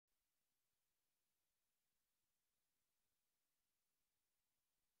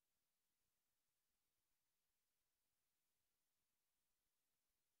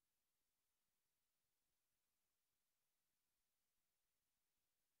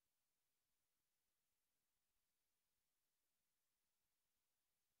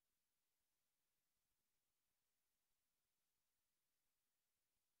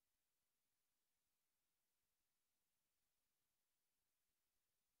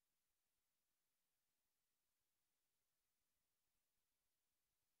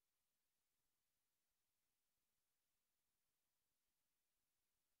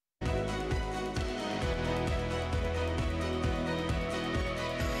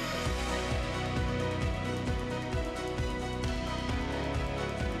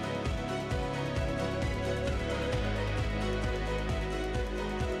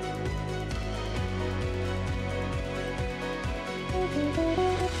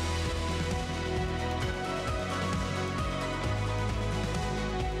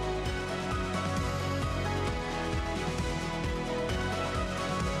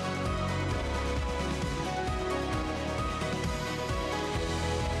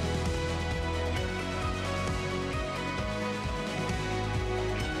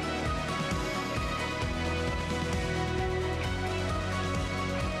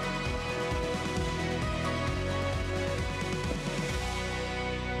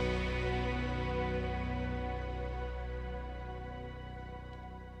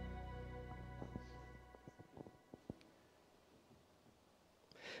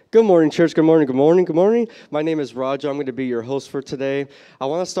Good morning, church. Good morning, good morning, good morning. My name is Roger. I'm going to be your host for today. I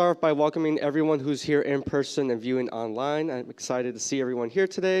want to start by welcoming everyone who's here in person and viewing online. I'm excited to see everyone here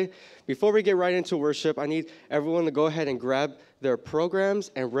today. Before we get right into worship, I need everyone to go ahead and grab their programs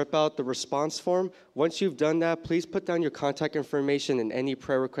and rip out the response form. Once you've done that, please put down your contact information and any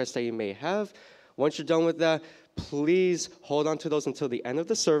prayer requests that you may have. Once you're done with that, please hold on to those until the end of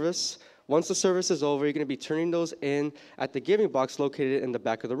the service. Once the service is over, you're going to be turning those in at the giving box located in the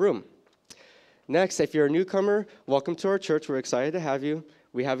back of the room. Next, if you're a newcomer, welcome to our church. We're excited to have you.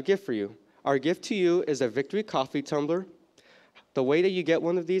 We have a gift for you. Our gift to you is a Victory Coffee tumbler. The way that you get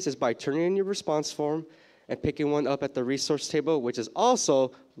one of these is by turning in your response form and picking one up at the resource table, which is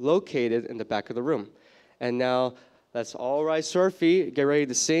also located in the back of the room. And now, let's all rise to our feet, get ready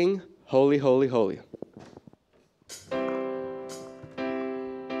to sing, Holy, Holy, Holy.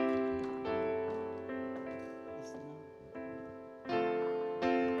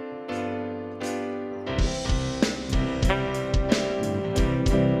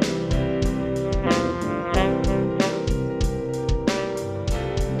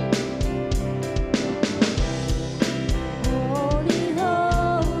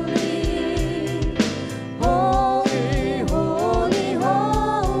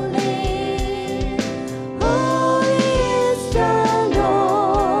 Holy,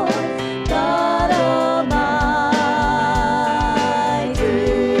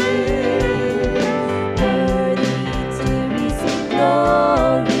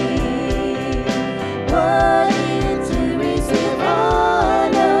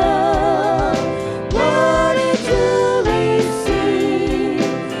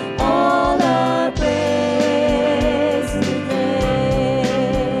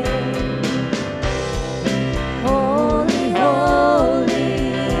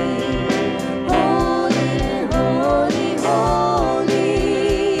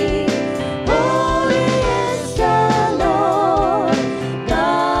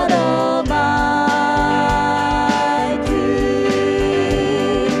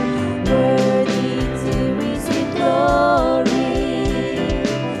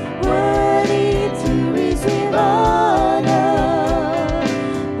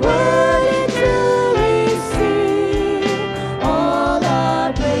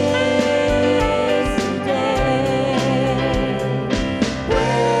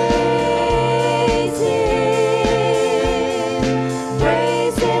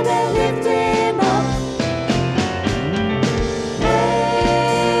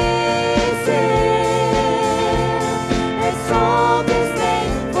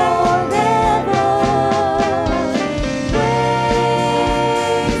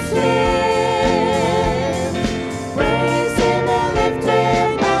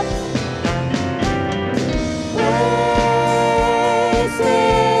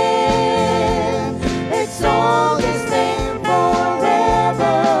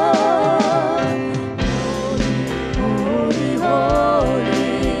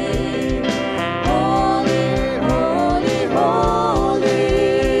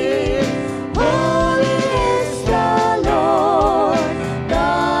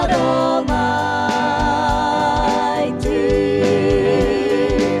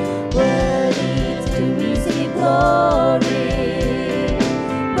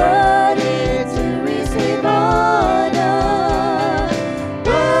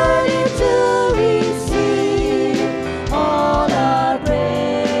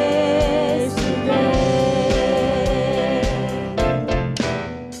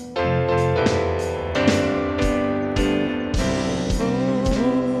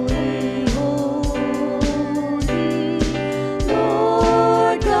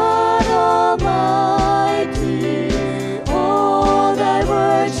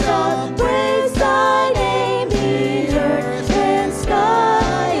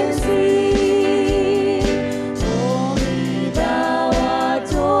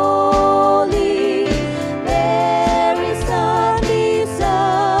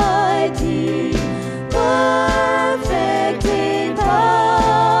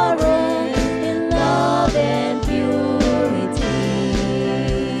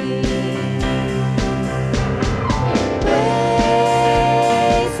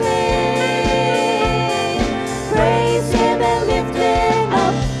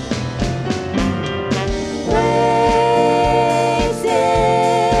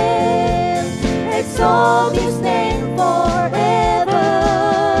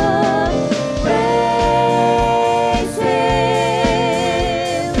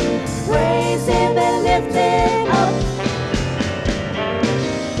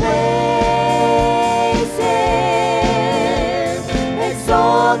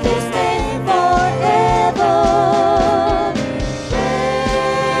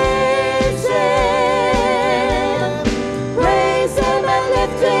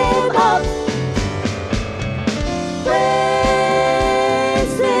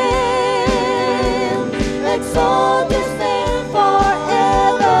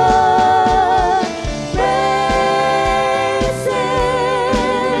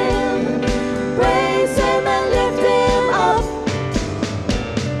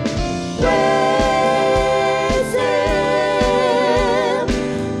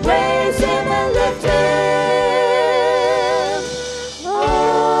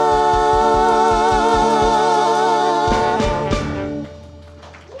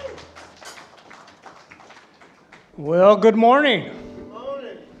 good morning. Good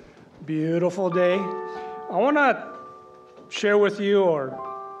morning. Beautiful day. I want to share with you or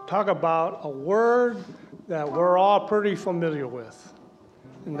talk about a word that we're all pretty familiar with.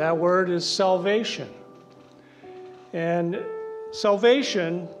 And that word is salvation. And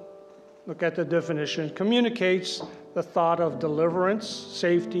salvation, look at the definition, communicates the thought of deliverance,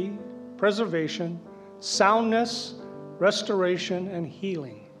 safety, preservation, soundness, restoration, and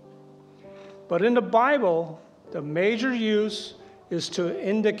healing. But in the Bible, the major use is to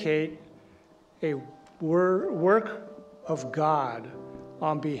indicate a work of God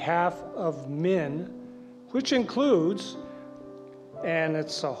on behalf of men, which includes, and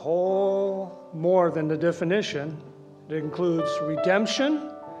it's a whole more than the definition, it includes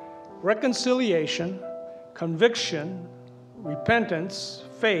redemption, reconciliation, conviction, repentance,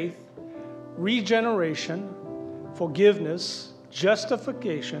 faith, regeneration, forgiveness,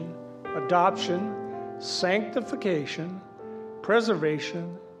 justification, adoption, sanctification,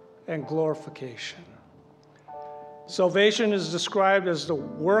 preservation, and glorification. Salvation is described as the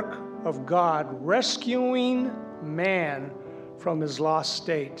work of God rescuing man from his lost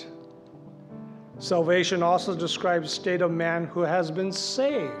state. Salvation also describes the state of man who has been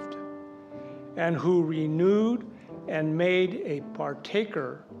saved and who renewed and made a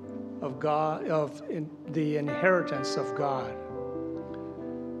partaker of God, the inheritance of God.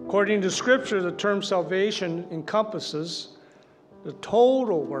 According to Scripture, the term salvation encompasses the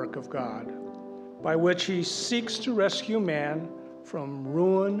total work of God by which he seeks to rescue man from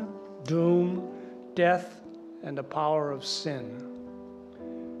ruin, doom, death, and the power of sin.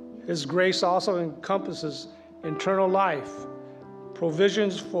 His grace also encompasses eternal life,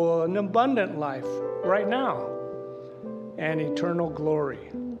 provisions for an abundant life right now, and eternal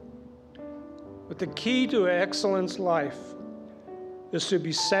glory. But the key to excellent life is to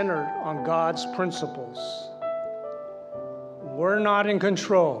be centered on God's principles. We're not in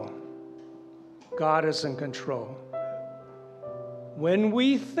control. God is in control. When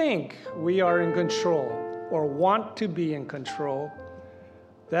we think we are in control or want to be in control,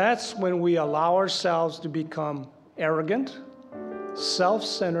 that's when we allow ourselves to become arrogant,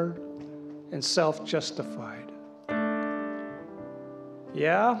 self-centered, and self-justified.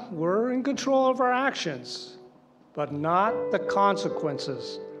 Yeah, we're in control of our actions, but not the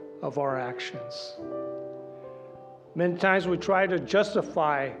consequences of our actions. Many times we try to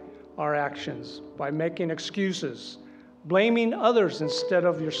justify our actions by making excuses, blaming others instead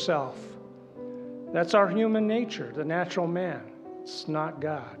of yourself. That's our human nature, the natural man. It's not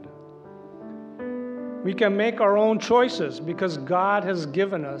God. We can make our own choices because God has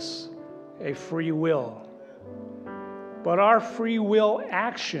given us a free will. But our free will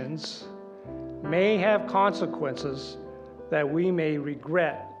actions may have consequences that we may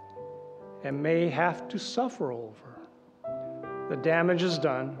regret and may have to suffer over. The damage is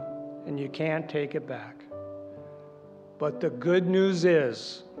done, and you can't take it back. But the good news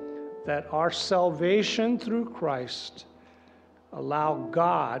is that our salvation through Christ allows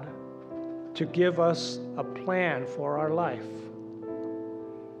God to give us a plan for our life.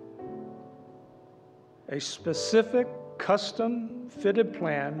 A specific, custom-fitted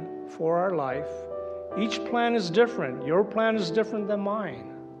plan for our life. Each plan is different. Your plan is different than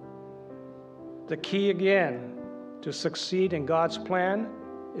mine. The key, again, to succeed in God's plan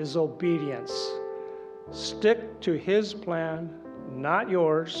is obedience. Stick to His plan, not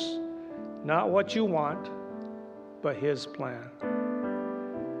yours, not what you want, but His plan.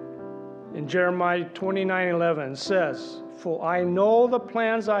 In Jeremiah 29:11 says, "For I know the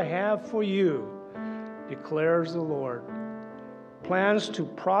plans I have for you, declares the Lord, plans to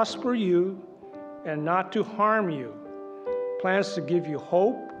prosper you and not to harm you, plans to give you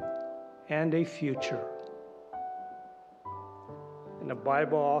hope and a future." And the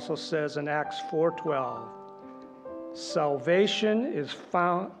Bible also says in Acts 4:12, "Salvation is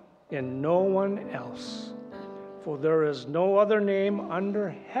found in no one else, for there is no other name under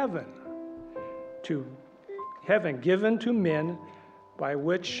heaven given to men by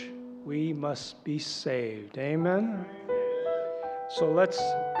which we must be saved." Amen. So let's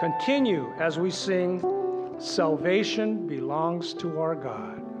continue as we sing, "Salvation Belongs to Our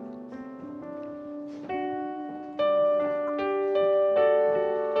God."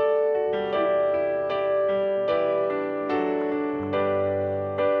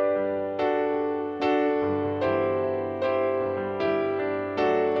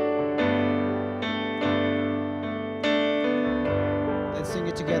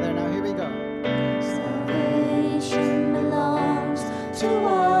 Together now, here we go. Salvation belongs to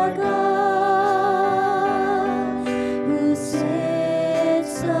our God, who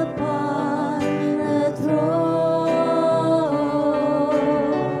sits upon the throne.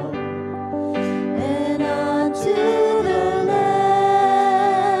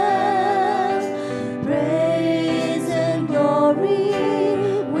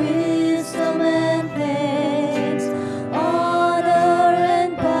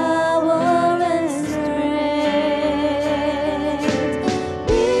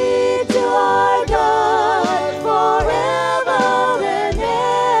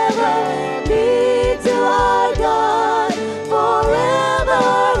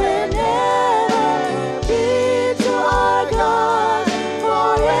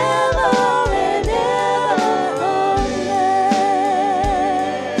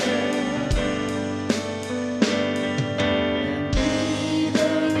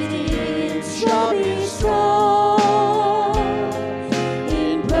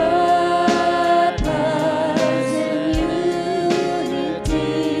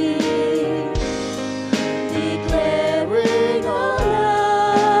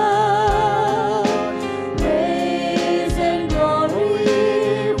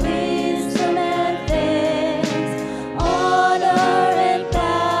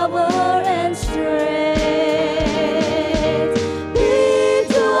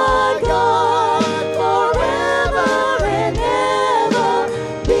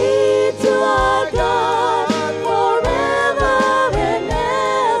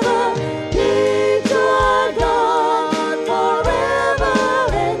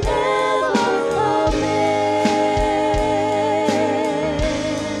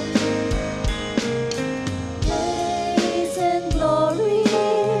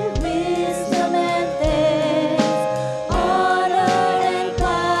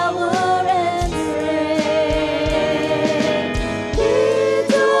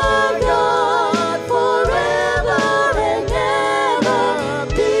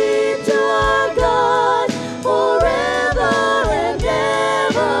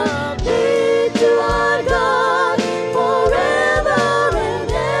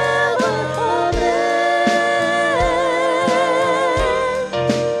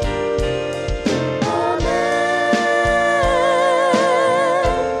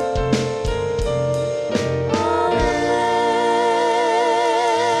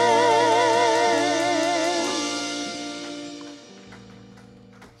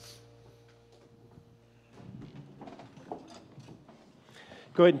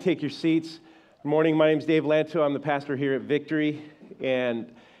 Go ahead and take your seats. Good morning. My name is Dave Lantow. I'm the pastor here at Victory.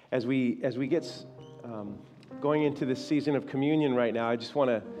 And as we get going into this season of communion right now, I just want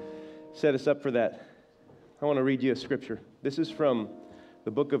to set us up for that. I want to read you a scripture. This is from the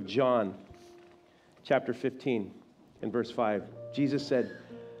book of John, chapter 15 and verse 5. Jesus said,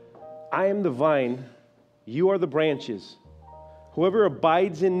 "I am the vine, you are the branches. Whoever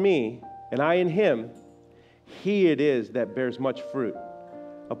abides in me and I in him, he it is that bears much fruit.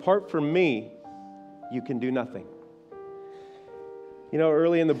 Apart from me, you can do nothing." You know,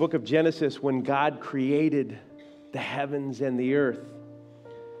 early in the book of Genesis, when God created the heavens and the earth,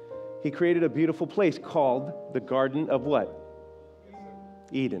 He created a beautiful place called the Garden of what?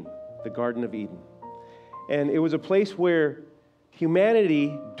 Eden. The Garden of Eden. And it was a place where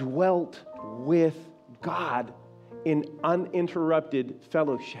humanity dwelt with God in uninterrupted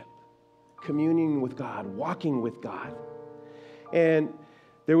fellowship, communing with God, walking with God. And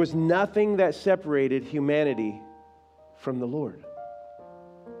there was nothing that separated humanity from the Lord.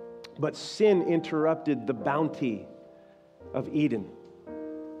 But sin interrupted the bounty of Eden.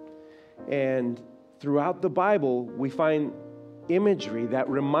 And throughout the Bible, we find imagery that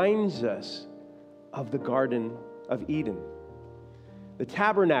reminds us of the Garden of Eden. The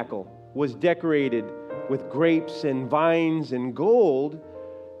tabernacle was decorated with grapes and vines and gold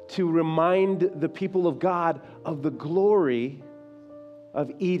to remind the people of God of the glory of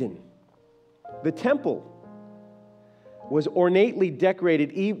Eden. The temple was ornately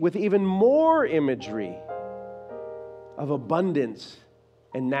decorated with even more imagery of abundance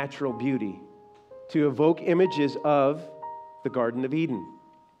and natural beauty to evoke images of the Garden of Eden.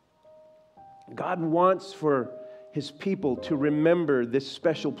 God wants for His people to remember this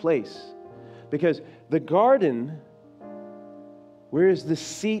special place because the garden, where is the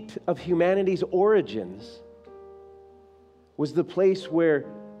seat of humanity's origins, was the place where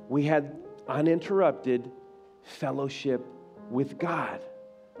we had uninterrupted fellowship with God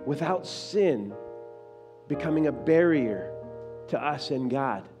without sin becoming a barrier to us and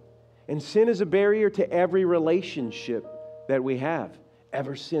God. And sin is a barrier to every relationship that we have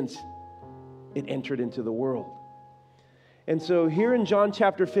ever since it entered into the world. And so here in John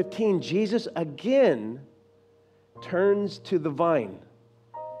chapter 15, Jesus again turns to the vine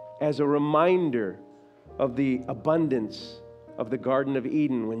as a reminder of the abundance of the Garden of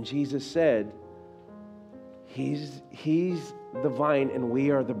Eden when Jesus said, He's the vine and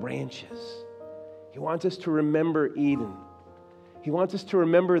we are the branches. He wants us to remember Eden. He wants us to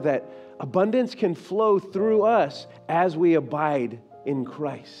remember that abundance can flow through us as we abide in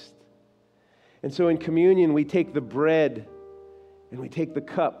Christ. And so in communion, we take the bread and we take the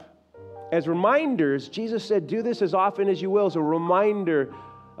cup. As reminders, Jesus said, do this as often as you will, as a reminder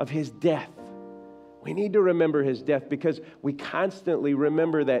of His death. We need to remember His death because we constantly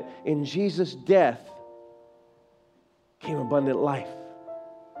remember that in Jesus' death came abundant life.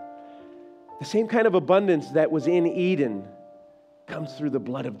 The same kind of abundance that was in Eden comes through the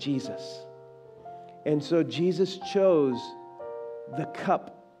blood of Jesus. And so Jesus chose the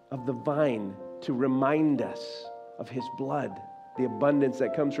cup of the vine to remind us of His blood, the abundance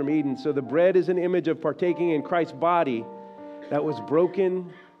that comes from Eden. So the bread is an image of partaking in Christ's body that was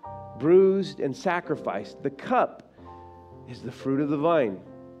broken, bruised, and sacrificed. The cup is the fruit of the vine,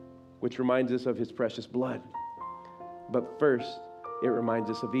 which reminds us of His precious blood. But first, it reminds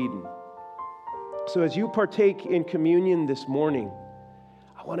us of Eden. So as you partake in communion this morning,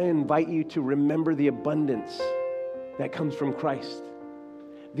 I want to invite you to remember the abundance that comes from Christ,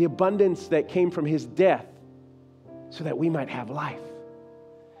 the abundance that came from His death so that we might have life.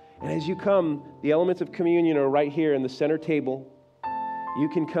 And as you come, the elements of communion are right here in the center table. You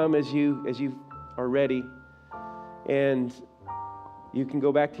can come as you are ready, and you can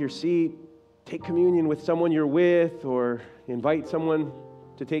go back to your seat, take communion with someone you're with, or invite someone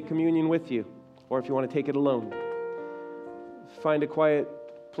to take communion with you, or if you want to take it alone. Find a quiet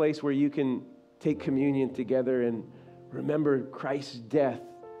place where you can take communion together and remember Christ's death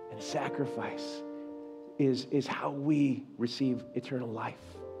and sacrifice is how we receive eternal life.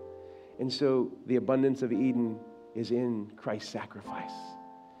 And so the abundance of Eden is in Christ's sacrifice.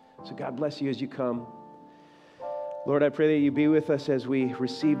 So God bless you as you come. Lord, I pray that you be with us as we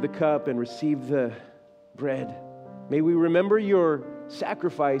receive the cup and receive the bread. May we remember your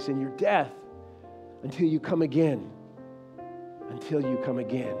sacrifice and your death until you come again. Until you come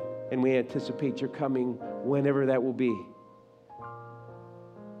again. And we anticipate your coming whenever that will be.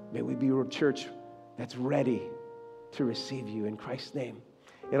 May we be a church that's ready to receive you in Christ's name.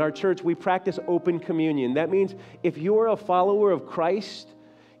 In our church, we practice open communion. That means if you're a follower of Christ,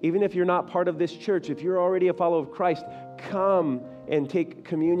 even if you're not part of this church, if you're already a follower of Christ, come and take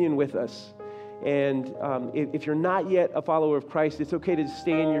communion with us. And if you're not yet a follower of Christ, it's okay to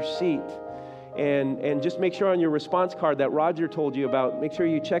stay in your seat. And just make sure on your response card that Roger told you about, make sure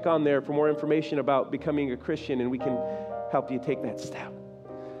you check on there for more information about becoming a Christian, and we can help you take that step.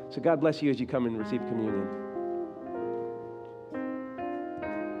 So God bless you as you come and receive communion.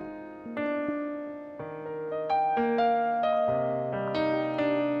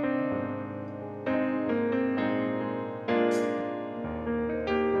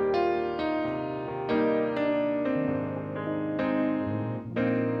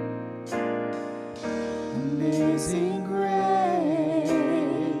 Amazing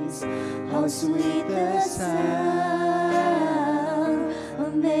grace, how sweet the sound.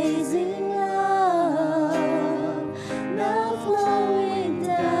 Amazing love, now flowing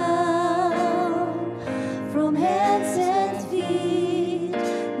down from hands and feet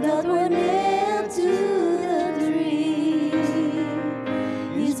that were nailed to the tree.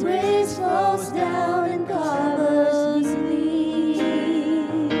 His grace flows down and covers me.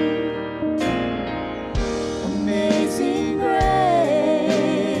 Amazing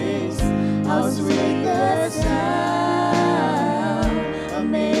grace, how sweet the sound.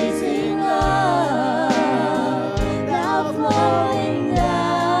 Amazing love, now flowing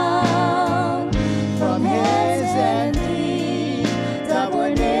down from hands and feet that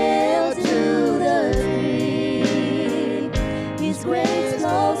were nailed to the tree. His grace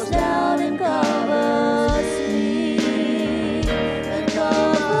flows down and covers me, and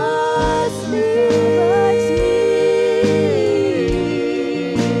covers me.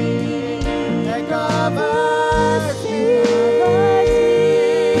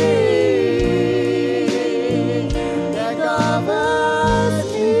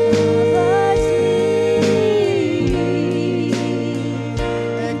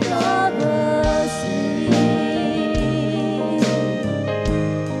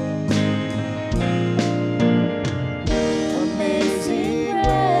 Amazing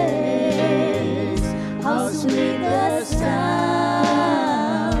grace, how sweet the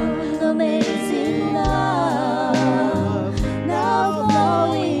sound. Amazing love, now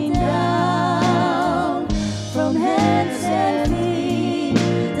flowing down from hands and feet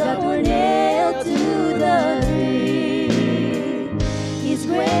that were nailed to the tree. His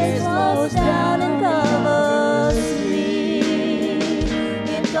grace flows down and covers me.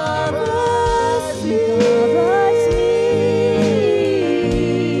 It covers me.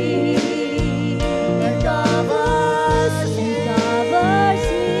 It covers me. It covers me.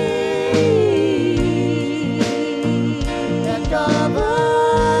 It covers me.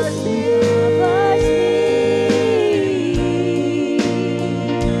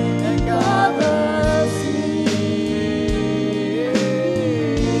 It covers me.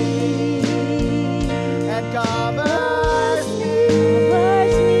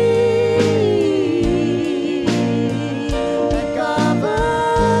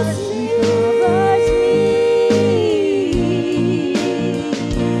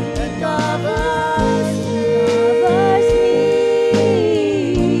 It covers me.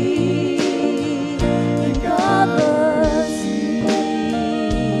 It covers me. It covers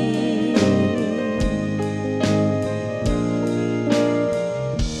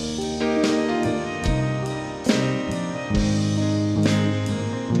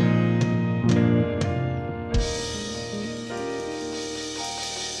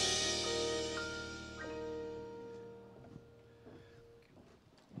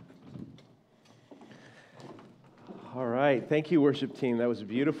All right. Thank you, worship team. That was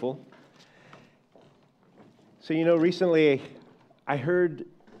beautiful. So, recently I heard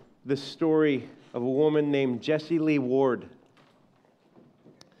the story of a woman named Jessie Lee Ward.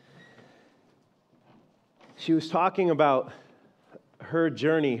 She was talking about her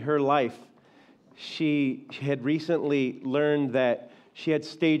journey, her life. She had recently learned that she had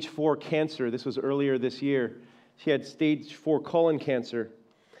stage 4 cancer. This was earlier this year. She had stage 4 colon cancer.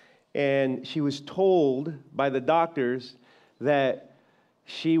 And she was told by the doctors that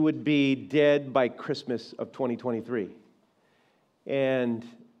she would be dead by Christmas of 2023. And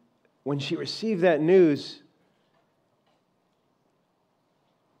when she received that news,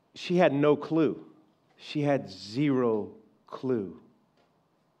 she had no clue. She had zero clue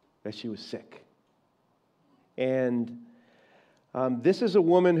that she was sick. And this is a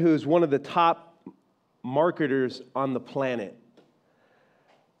woman who's one of the top marketers on the planet.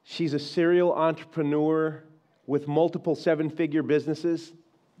 She's a serial entrepreneur with multiple 7-figure businesses.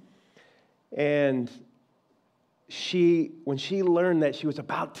 And when she learned that she was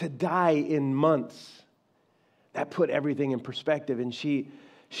about to die in months, that put everything in perspective. And she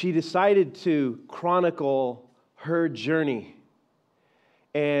decided to chronicle her journey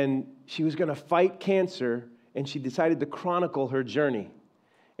and she was going to fight cancer, and she decided to chronicle her journey.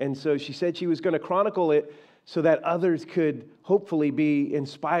 And so she said she was going to chronicle it so that others could hopefully be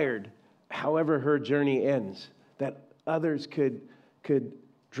inspired however her journey ends, that others could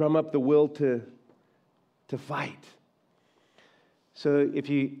drum up the will to fight. So if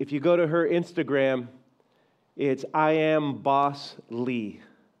you go to her Instagram, it's I am Boss Lee.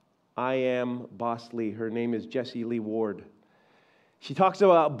 I am Boss Lee. Her name is Jessie Lee Ward. She talks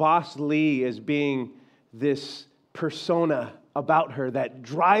about Boss Lee as being this persona about her that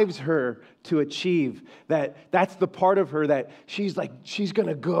drives her to achieve. That's the part of her that she's going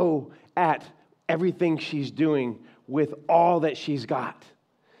to go at everything she's doing with all that she's got.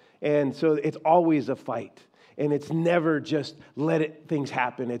 And so it's always a fight. And it's never just things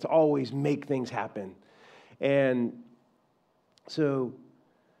happen. It's always make things happen. And so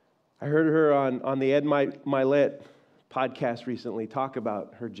I heard her on the Ed Milet podcast recently talk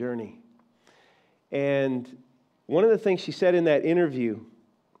about her journey. And one of the things she said in that interview,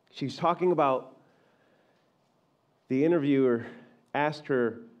 she was talking about, the interviewer asked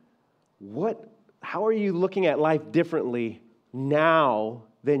her, how are you looking at life differently now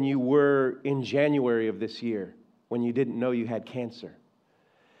than you were in January of this year when you didn't know you had cancer?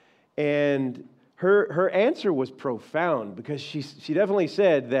 And her answer was profound, because she definitely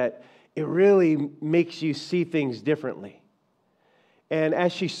said that it really makes you see things differently. And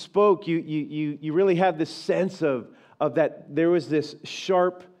as she spoke, you really had this sense of that there was this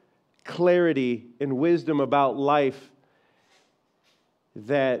sharp clarity and wisdom about life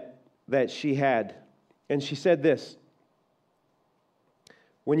that she had. And she said this: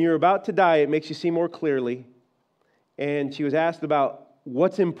 when you're about to die, it makes you see more clearly. And she was asked about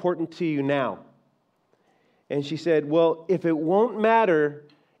what's important to you now. And she said, well, if it won't matter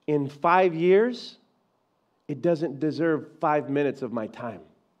in 5 years, it doesn't deserve 5 minutes of my time.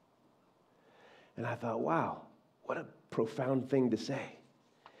 And I thought, wow, what a profound thing to say.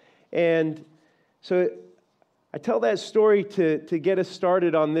 And so I tell that story to get us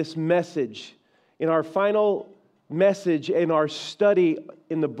started on this message. In our final message in our study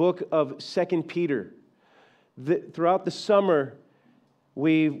in the book of 2 Peter. Throughout the summer,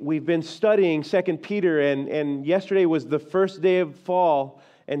 we've been studying 2 Peter, and yesterday was the first day of fall,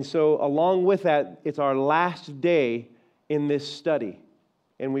 and so along with that, it's our last day in this study,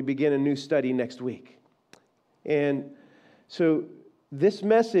 and we begin a new study next week. And so this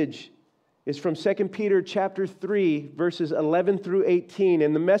message is from 2 Peter chapter 3, verses 11 through 18,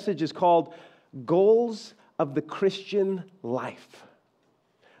 and the message is called Goals of the Christian Life.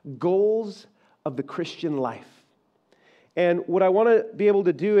 Goals of the Christian life. And what I want to be able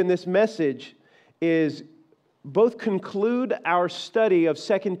to do in this message is both conclude our study of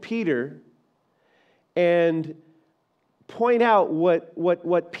 2 Peter and point out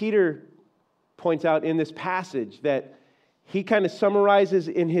what Peter points out in this passage, that he kind of summarizes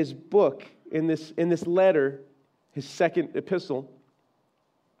in his book, in this letter, his second epistle.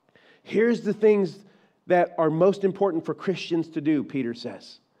 Here's the things that are most important for Christians to do, Peter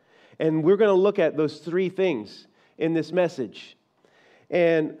says. And we're going to look at those three things in this message.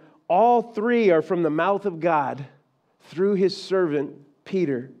 And all three are from the mouth of God through his servant,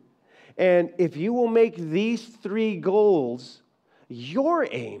 Peter. And if you will make these three goals your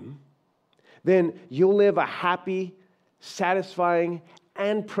aim, then you'll live a happy, satisfying,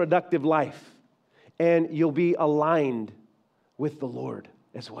 and productive life. And you'll be aligned with the Lord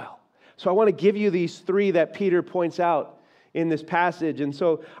as well. So I want to give you these three that Peter points out in this passage. And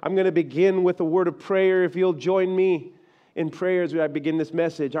so I'm going to begin with a word of prayer. If you'll join me in prayer as I begin this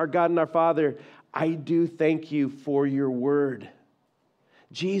message. Our God and our Father, I do thank you for your word.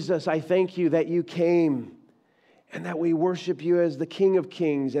 Jesus, I thank you that you came and that we worship you as the King of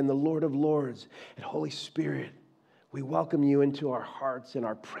Kings and the Lord of Lords. And Holy Spirit, we welcome you into our hearts and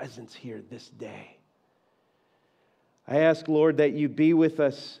our presence here this day. I ask, Lord, that you be with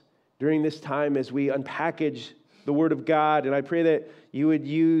us during this time as we unpackage the Word of God. And I pray that you would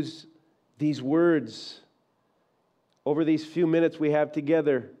use these words over these few minutes we have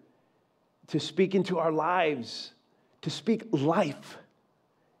together to speak into our lives, to speak life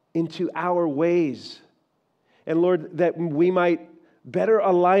into our ways. And Lord, that we might better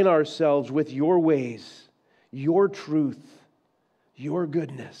align ourselves with your ways, your truth, your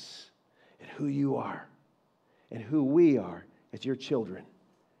goodness, and who you are, and who we are as your children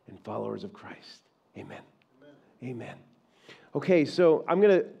and followers of Christ. Amen. Amen. Okay, so I'm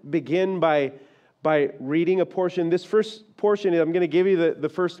going to begin by reading a portion. This first portion, I'm going to give you the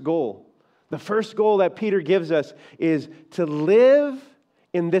first goal. The first goal that Peter gives us is to live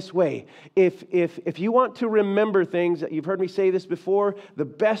in this way. If you want to remember things, you've heard me say this before, the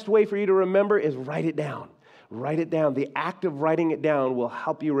best way for you to remember is write it down. Write it down. The act of writing it down will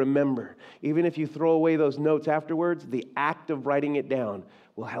help you remember. Even if you throw away those notes afterwards, the act of writing it down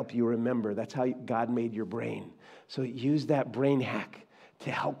will help you remember. That's how God made your brain. So use that brain hack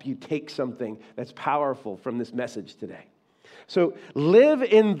to help you take something that's powerful from this message today. So live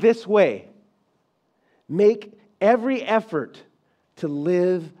in this way. Make every effort to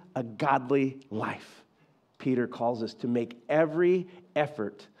live a godly life. Peter calls us to make every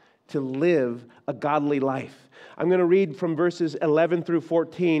effort to live a godly life. I'm going to read from verses 11 through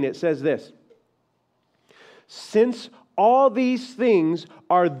 14. It says this: since all these things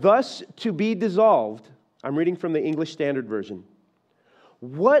are thus to be dissolved, I'm reading from the English Standard Version,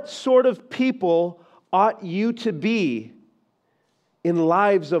 what sort of people ought you to be in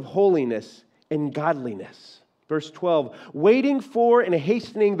lives of holiness and godliness? Verse 12, waiting for and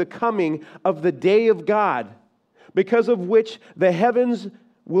hastening the coming of the day of God, because of which the heavens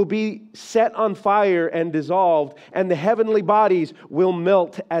will be set on fire and dissolved, and the heavenly bodies will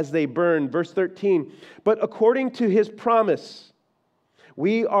melt as they burn. Verse 13, but according to his promise,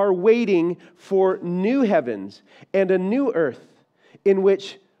 we are waiting for new heavens and a new earth in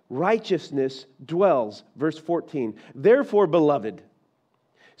which righteousness dwells. Verse 14, therefore, beloved,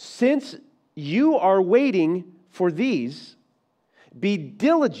 since you are waiting for these, be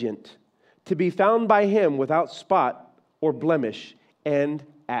diligent to be found by him without spot or blemish and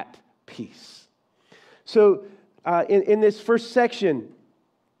at peace. So in this first section,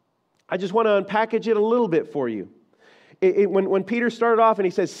 I just want to unpackage it a little bit for you. When Peter started off and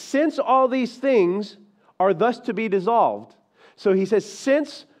he says, since all these things are thus to be dissolved. So he says,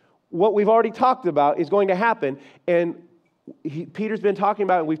 since what we've already talked about is going to happen, and Peter's been talking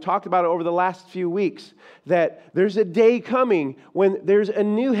about it, and we've talked about it over the last few weeks, that there's a day coming when there's a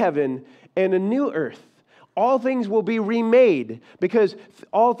new heaven and a new earth. All things will be remade because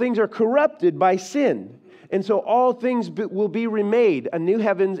all things are corrupted by sin. And so all things will be remade, a new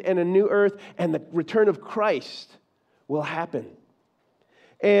heavens and a new earth, and the return of Christ will happen.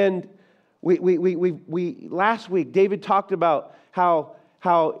 And we last week, David talked about how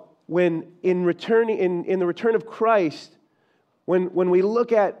when in the return of Christ, when we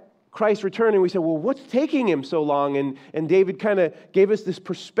look at Christ returning, we say, well, what's taking him so long? And David kind of gave us this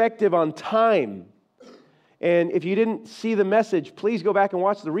perspective on time. And if you didn't see the message, please go back and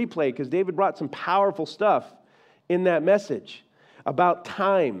watch the replay, because David brought some powerful stuff in that message about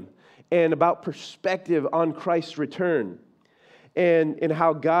time and about perspective on Christ's return, and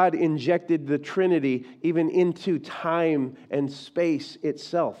how God injected the Trinity even into time and space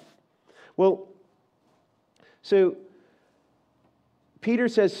itself. Well, so Peter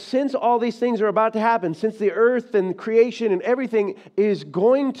says, since all these things are about to happen, since the earth and creation and everything is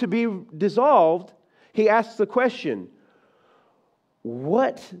going to be dissolved, he asks the question,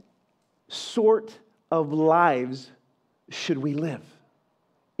 what sort of lives should we live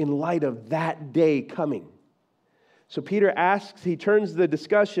in light of that day coming? So Peter asks, he turns the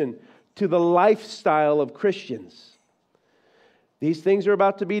discussion to the lifestyle of Christians. These things are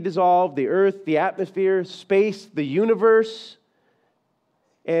about to be dissolved, the earth, the atmosphere, space, the universe.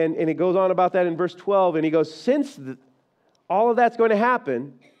 And it goes on about that in verse 12. And he goes, since all of that's going to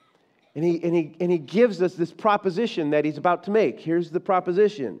happen, and he gives us this proposition that he's about to make. Here's the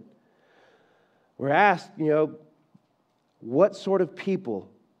proposition. We're asked, what sort of people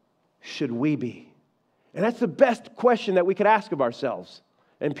should we be? And that's the best question that we could ask of ourselves.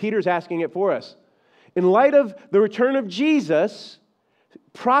 And Peter's asking it for us. In light of the return of Jesus,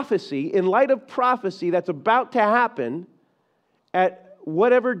 in light of prophecy that's about to happen at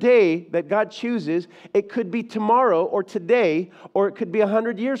whatever day that God chooses, it could be tomorrow or today, or it could be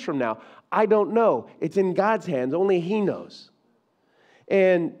 100 years from now. I don't know. It's in God's hands. Only He knows.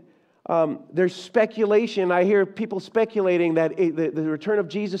 And there's speculation. I hear people speculating that the return of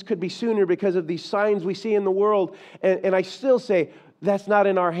Jesus could be sooner because of these signs we see in the world. And I still say, that's not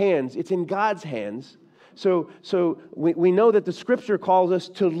in our hands. It's in God's hands. So we know that the Scripture calls us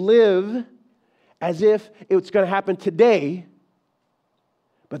to live as if it's going to happen today,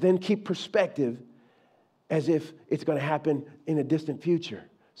 but then keep perspective as if it's going to happen in a distant future.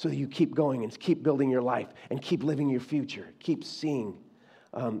 So you keep going and keep building your life and keep living your future. Keep seeing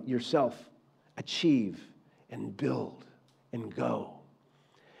yourself achieve and build and go.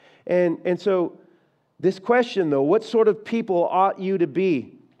 And so this question, though, what sort of people ought you to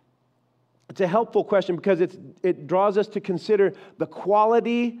be? It's a helpful question because it draws us to consider the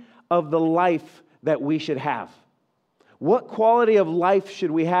quality of the life that we should have. What quality of life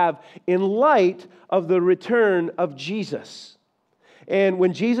should we have in light of the return of Jesus? And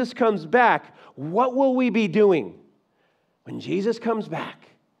when Jesus comes back, what will we be doing? When Jesus comes back,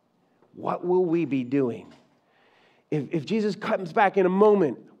 what will we be doing? If Jesus comes back in a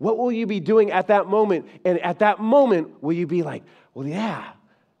moment, what will you be doing at that moment? And at that moment, will you be like, well, yeah,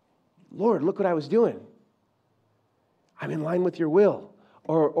 Lord, look what I was doing. I'm in line with your will.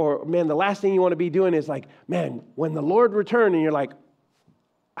 Or man, the last thing you want to be doing is like, man, when the Lord returned and you're like,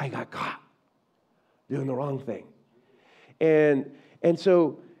 I got caught doing the wrong thing. And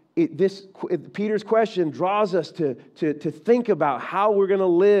so Peter's question draws us to think about how we're going to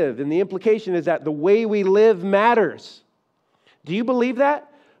live. And the implication is that the way we live matters. Do you believe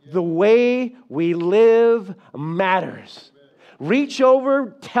that? The way we live matters. Reach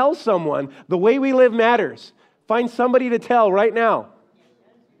over, tell someone the way we live matters. Find somebody to tell right now.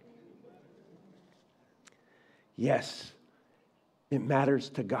 Yes, it matters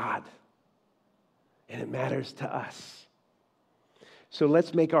to God. And it matters to us. So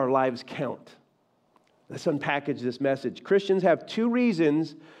let's make our lives count. Let's unpackage this message. Christians have two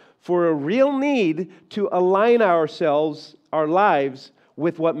reasons for a real need to align our lives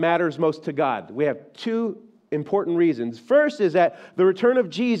with what matters most to God. We have two important reasons. First is that the return of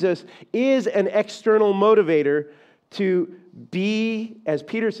Jesus is an external motivator to be, as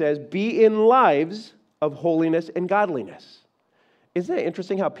Peter says, be in lives of holiness and godliness. Isn't it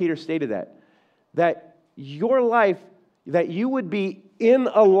interesting how Peter stated that? That your life, that you would be in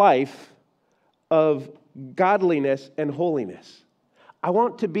a life of godliness and holiness. I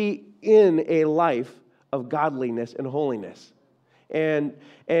want to be in a life of godliness and holiness. And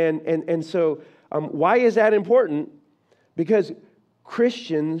so why is that important? Because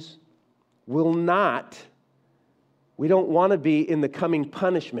Christians we don't want to be in the coming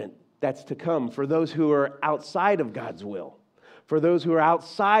punishment that's to come for those who are outside of God's will, for those who are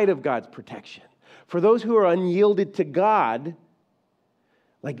outside of God's protection, for those who are unyielded to God.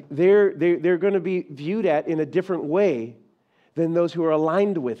 Like they're going to be viewed at in a different way than those who are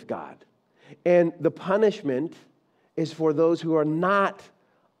aligned with God. And the punishment is for those who are not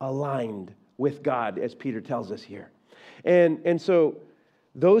aligned with God, as Peter tells us here. And so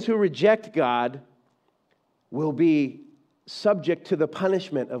those who reject God will be subject to the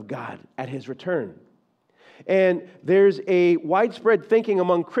punishment of God at his return. And there's a widespread thinking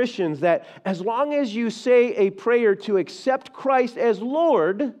among Christians that as long as you say a prayer to accept Christ as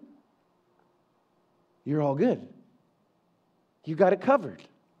Lord, you're all good. You got it covered.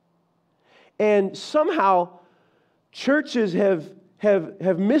 And somehow churches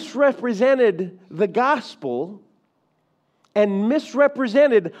have misrepresented the gospel and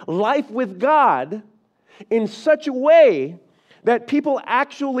misrepresented life with God in such a way that people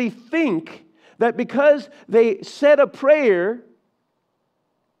actually think that because they said a prayer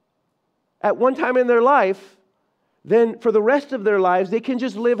at one time in their life, then for the rest of their lives, they can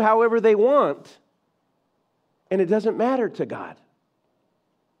just live however they want. And it doesn't matter to God.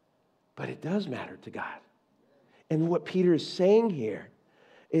 But it does matter to God. And what Peter is saying here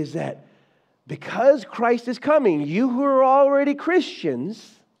is that because Christ is coming, you who are already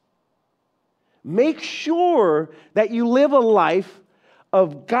Christians, make sure that you live a life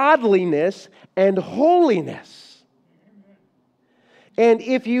of godliness and holiness. And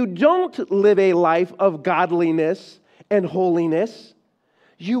if you don't live a life of godliness and holiness,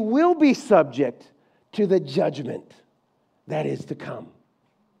 you will be subject to the judgment that is to come.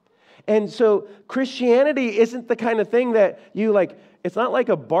 And so Christianity isn't the kind of thing that you like, it's not like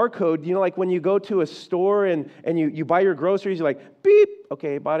a barcode, you know, like when you go to a store and you buy your groceries, you're like, beep,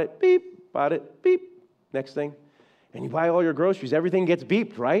 okay, bought it, beep, bought it, beep, next thing. And you buy all your groceries, everything gets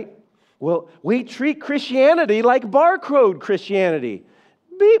beeped, right? Well, we treat Christianity like barcode Christianity.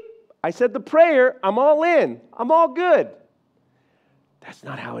 Beep, I said the prayer, I'm all in, I'm all good. That's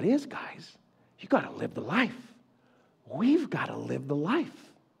not how it is, guys. You got to live the life. We've got to live the life.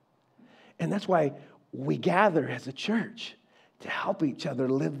 And that's why we gather as a church to help each other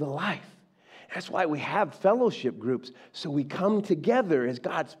live the life. That's why we have fellowship groups, so we come together as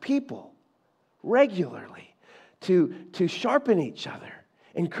God's people regularly to sharpen each other,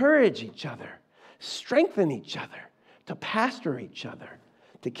 encourage each other, strengthen each other, to pastor each other,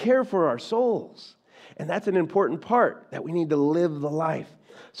 to care for our souls. And that's an important part, that we need to live the life.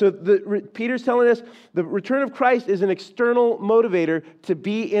 So Peter's telling us the return of Christ is an external motivator to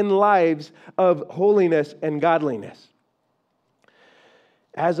be in lives of holiness and godliness.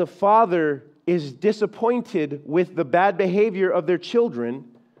 As a father is disappointed with the bad behavior of their children,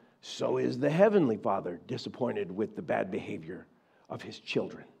 so is the Heavenly Father disappointed with the bad behavior of his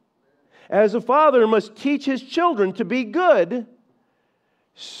children. As a father must teach his children to be good,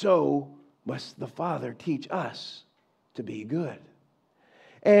 so must the Father teach us to be good.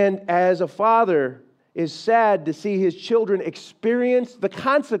 And as a father is sad to see his children experience the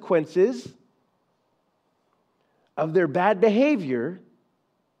consequences of their bad behavior,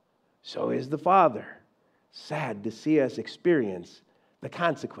 so is the Father sad to see us experience the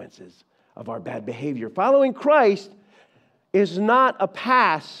consequences of our bad behavior. Following Christ is not a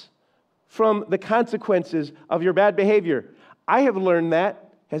pass from the consequences of your bad behavior. I have learned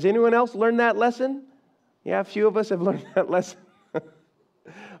that. Has anyone else learned that lesson? Yeah, a few of us have learned that lesson.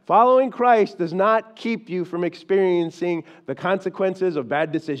 Following Christ does not keep you from experiencing the consequences of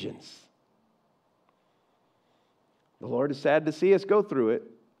bad decisions. The Lord is sad to see us go through it,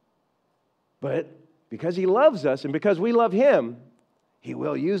 but because He loves us and because we love Him, He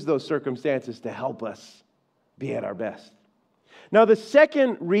will use those circumstances to help us be at our best. Now, the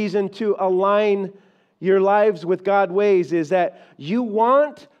second reason to align your lives with God's ways is that you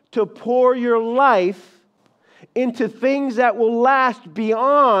want to pour your life into things that will last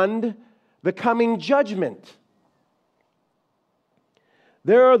beyond the coming judgment.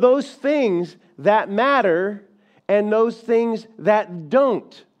 There are those things that matter and those things that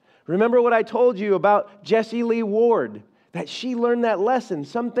don't. Remember what I told you about Jessie Lee Ward, that she learned that lesson.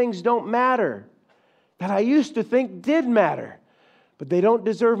 Some things don't matter that I used to think did matter, but they don't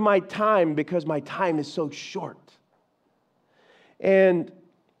deserve my time because my time is so short. And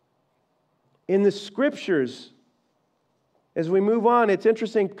in the scriptures, as we move on, it's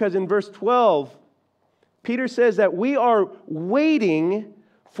interesting because in verse 12, Peter says that we are waiting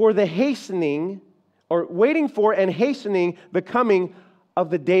for and hastening the coming of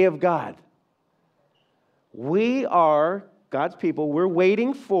the day of God. We are, God's people, we're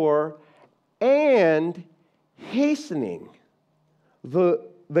waiting for and hastening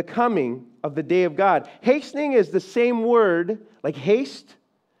the coming of the day of God. Hastening is the same word, like haste,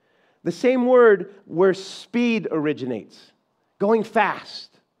 the same word where speed originates. Going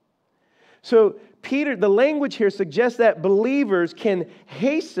fast. So Peter, the language here suggests that believers can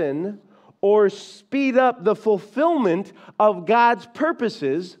hasten or speed up the fulfillment of God's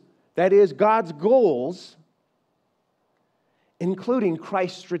purposes, that is, God's goals, including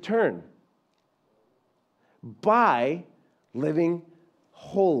Christ's return, by living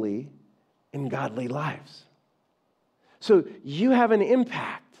holy and godly lives. So you have an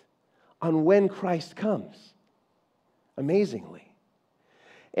impact on when Christ comes. Amazingly.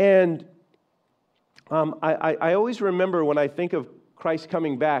 And I always remember when I think of Christ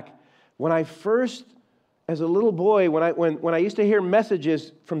coming back, when I first, as a little boy, when I used to hear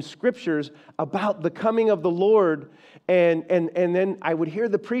messages from scriptures about the coming of the Lord, and then I would hear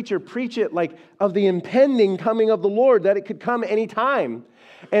the preacher preach it like of the impending coming of the Lord, that it could come anytime.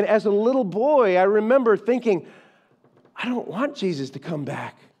 And as a little boy, I remember thinking, I don't want Jesus to come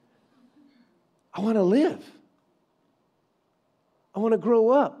back. I want to live. I want to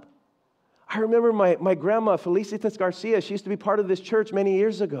grow up. I remember my grandma, Felicitas Garcia, she used to be part of this church many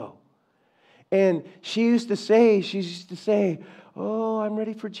years ago. And she used to say, oh, I'm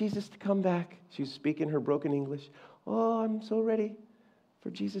ready for Jesus to come back. She was speaking her broken English. Oh, I'm so ready for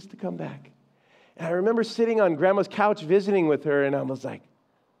Jesus to come back. And I remember sitting on grandma's couch visiting with her, and I was like,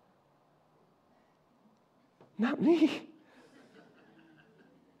 not me.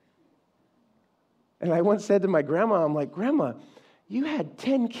 And I once said to my grandma, I'm like, Grandma, you had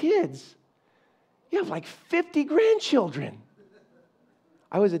 10 kids. You have like 50 grandchildren.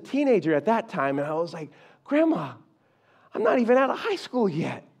 I was a teenager at that time, and I was like, Grandma, I'm not even out of high school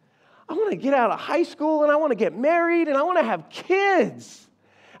yet. I want to get out of high school, and I want to get married, and I want to have kids.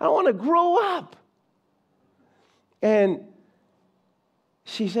 I want to grow up. And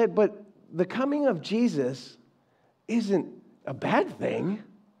she said, but the coming of Jesus isn't a bad thing.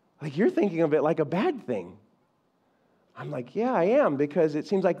 Like, you're thinking of it like a bad thing. I'm like, yeah, I am, because it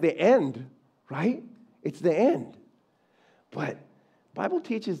seems like the end, right? It's the end. But the Bible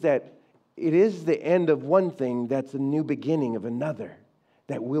teaches that it is the end of one thing that's the new beginning of another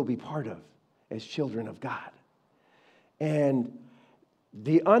that we'll be part of as children of God. And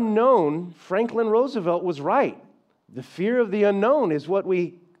the unknown, Franklin Roosevelt was right. The fear of the unknown is what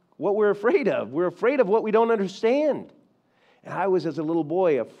we're afraid of. We're afraid of what we don't understand. And I was, as a little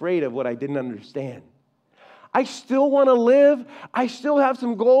boy, afraid of what I didn't understand. I still want to live. I still have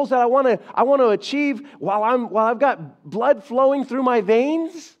some goals that I want to achieve while I've got blood flowing through my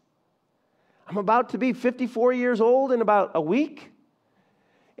veins. I'm about to be 54 years old in about a week.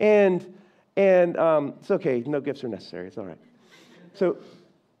 And it's okay. No gifts are necessary. It's all right. So,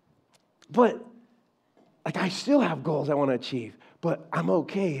 but like, I still have goals I want to achieve, but I'm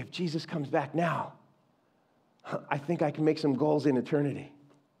okay if Jesus comes back now. I think I can make some goals in eternity.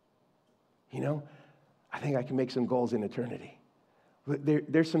 You know, I think I can make some goals in eternity.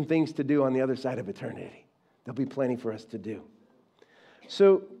 There's some things to do on the other side of eternity. There'll be plenty for us to do.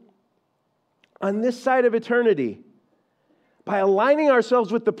 So, on this side of eternity, by aligning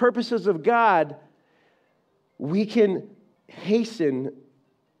ourselves with the purposes of God, we can hasten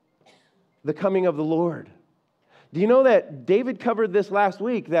the coming of the Lord. Do you know that David covered this last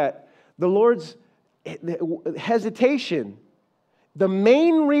week, that the Lord's hesitation, the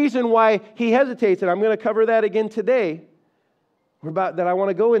main reason why he hesitates, and I'm going to cover that again today, that I want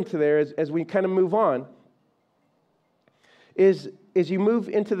to go into there as we kind of move on, is you move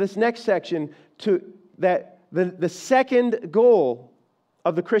into this next section to that the second goal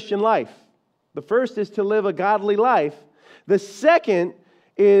of the Christian life. The first is to live a godly life. The second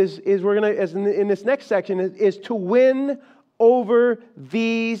is we're going to, as in this next section, is to win over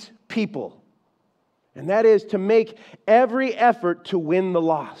these people. And that is to make every effort to win the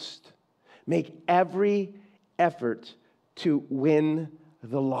lost. Make every effort to win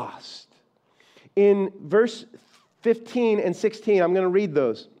the lost. In verse 15 and 16, I'm going to read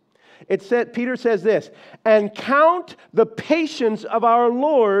those. Peter says this, and count the patience of our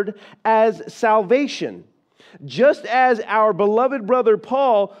Lord as salvation, just as our beloved brother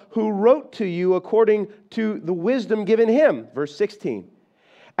Paul, who wrote to you according to the wisdom given him, verse 16,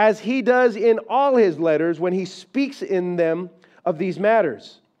 as he does in all his letters when he speaks in them of these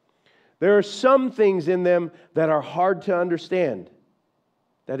matters. There are some things in them that are hard to understand.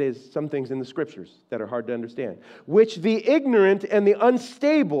 That is, some things in the Scriptures that are hard to understand, which the ignorant and the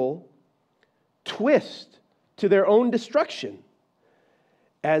unstable twist to their own destruction,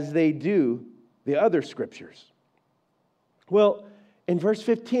 as they do the other Scriptures. Well, in verse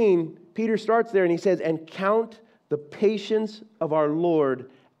 15, Peter starts there and he says, and count the patience of our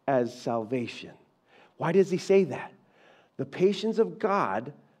Lord as salvation. Why does he say that? The patience of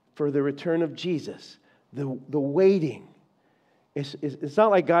God for the return of Jesus, the waiting. It's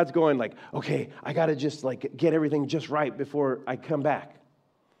not like God's going like, okay, I got to just like get everything just right before I come back.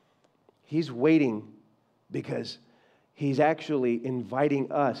 He's waiting because he's actually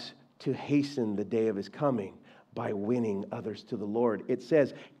inviting us to hasten the day of his coming by winning others to the Lord. It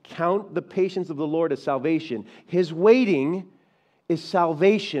says, count the patience of the Lord as salvation. His waiting is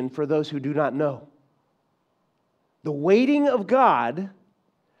salvation for those who do not know. The waiting of God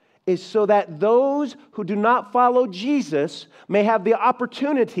is so that those who do not follow Jesus may have the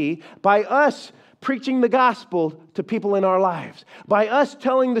opportunity by us preaching the gospel to people in our lives, by us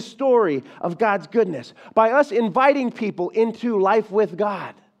telling the story of God's goodness, by us inviting people into life with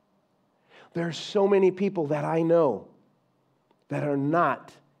God. There are so many people that I know that are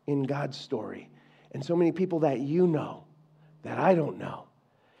not in God's story, and so many people that you know that I don't know,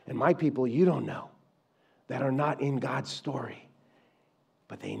 and my people you don't know, that are not in God's story,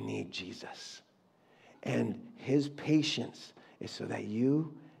 but they need Jesus. And his patience is so that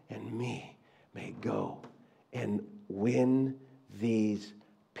you and me may go and win these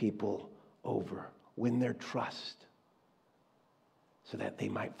people over, win their trust, so that they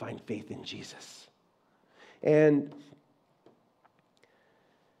might find faith in Jesus. And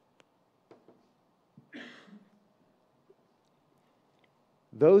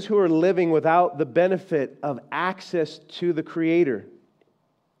those who are living without the benefit of access to the Creator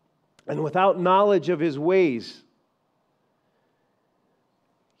and without knowledge of his ways,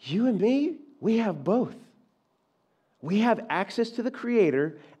 you and me, we have both. We have access to the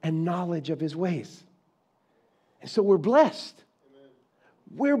Creator and knowledge of his ways. And so we're blessed. Amen.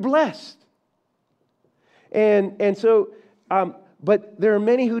 We're blessed. And so, but there are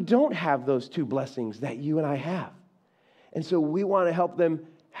many who don't have those two blessings that you and I have. And so we want to help them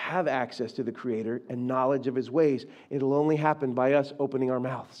have access to the Creator and knowledge of his ways. It'll only happen by us opening our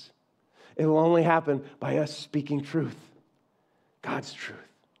mouths. It'll only happen by us speaking truth, God's truth.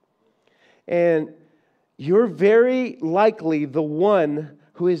 And you're very likely the one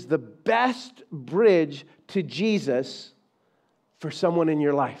who is the best bridge to Jesus for someone in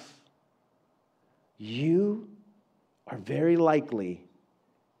your life. You are very likely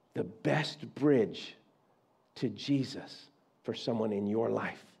the best bridge to Jesus for someone in your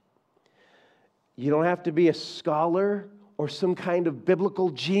life. You don't have to be a scholar or some kind of biblical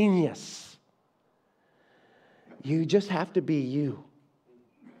genius. You just have to be you.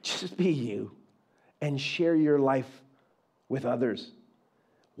 Just be you and share your life with others.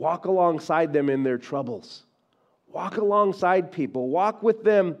 Walk alongside them in their troubles. Walk alongside people. Walk with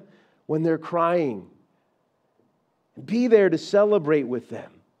them when they're crying. Be there to celebrate with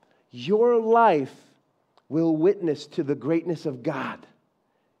them. Your life will witness to the greatness of God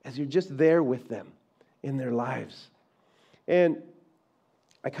as you're just there with them in their lives. And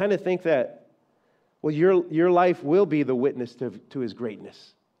I kind of think that well, your life will be the witness to His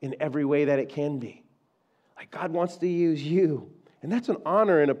greatness in every way that it can be. Like God wants to use you. And that's an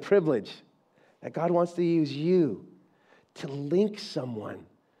honor and a privilege that God wants to use you to link someone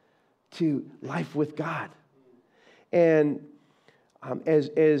to life with God. And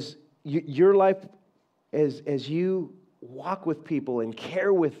as your life, as you walk with people and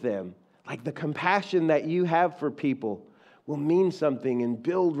care with them, like the compassion that you have for people will mean something and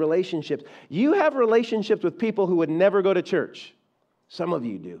build relationships. You have relationships with people who would never go to church. Some of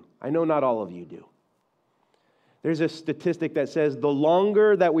you do. I know not all of you do. There's a statistic that says the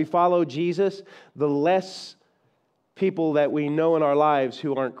longer that we follow Jesus, the less people that we know in our lives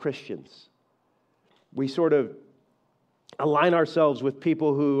who aren't Christians. We sort of align ourselves with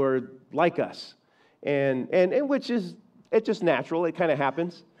people who are like us, and which is, it's just natural. It kind of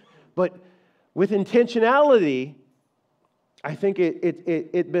happens. But with intentionality, I think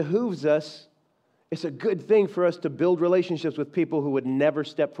it behooves us. It's a good thing for us to build relationships with people who would never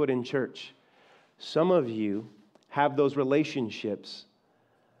step foot in church. Some of you have those relationships,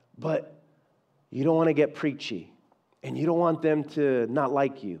 but you don't want to get preachy, and you don't want them to not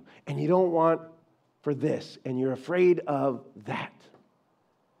like you, and you don't want for this, and you're afraid of that.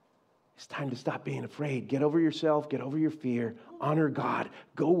 It's time to stop being afraid. Get over yourself, get over your fear, honor God,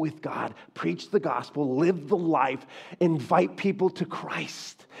 go with God, preach the gospel, live the life, invite people to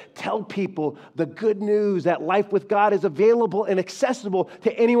Christ. Tell people the good news that life with God is available and accessible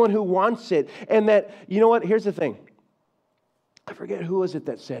to anyone who wants it. And that, you know what, here's the thing. I forget who was it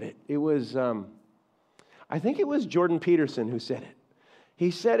that said it. It was, I think it was Jordan Peterson who said it. He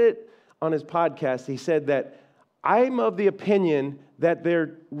said it on his podcast. He said that I'm of the opinion that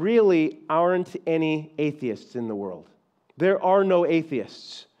there really aren't any atheists in the world. There are no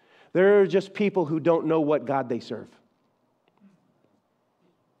atheists. There are just people who don't know what God they serve.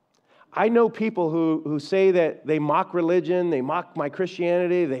 I know people who say that they mock religion, they mock my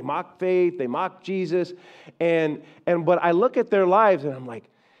Christianity, they mock faith, they mock Jesus, but I look at their lives and I'm like,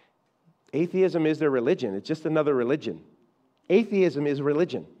 atheism is their religion. It's just another religion. Atheism is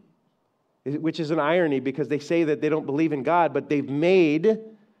religion, which is an irony because they say that they don't believe in God, but they've made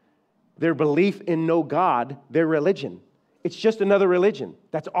their belief in no God their religion. It's just another religion.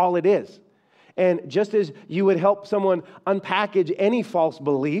 That's all it is. And just as you would help someone unpackage any false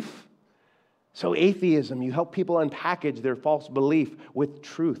belief, so atheism, you help people unpackage their false belief with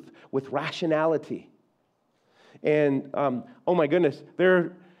truth, with rationality. And oh my goodness,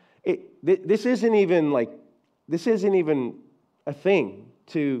 this isn't even a thing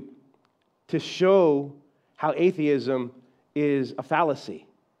to show how atheism is a fallacy.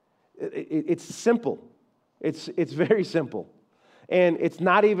 It's simple. It's very simple. And it's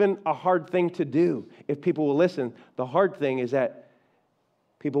not even a hard thing to do if people will listen. The hard thing is that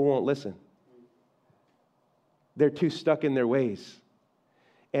people won't listen. They're too stuck in their ways.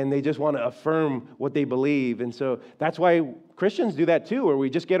 And they just want to affirm what they believe. And so that's why Christians do that too, where we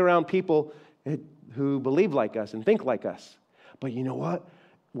just get around people who believe like us and think like us. But you know what?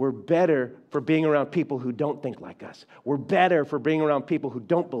 We're better for being around people who don't think like us. We're better for being around people who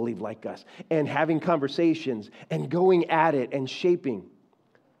don't believe like us and having conversations and going at it and shaping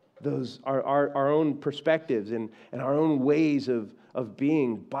those our own perspectives and our own ways of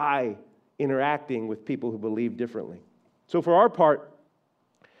being by interacting with people who believe differently. So for our part,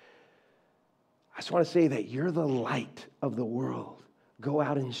 I just want to say that you're the light of the world. Go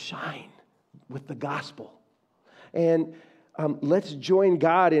out and shine with the gospel. And let's join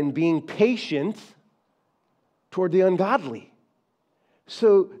God in being patient toward the ungodly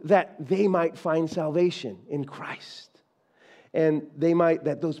so that they might find salvation in Christ. And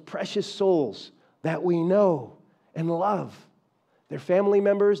that those precious souls that we know and love, their family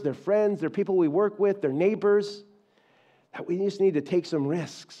members, their friends, their people we work with, their neighbors, that we just need to take some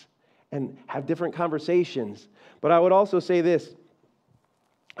risks and have different conversations. But I would also say this.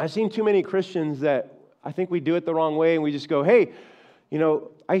 I've seen too many Christians that I think we do it the wrong way, and we just go, hey,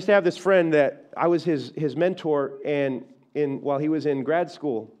 I used to have this friend that I was his mentor, and while he was in grad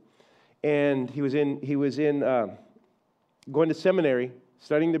school, and he was in going to seminary,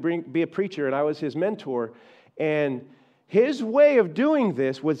 studying to be a preacher, and I was his mentor, and his way of doing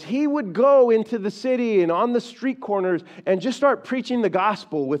this was he would go into the city and on the street corners and just start preaching the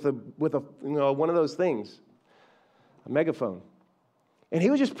gospel with a one of those things, a megaphone. And he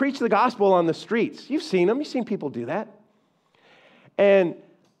would just preach the gospel on the streets. You've seen them. You've seen people do that. And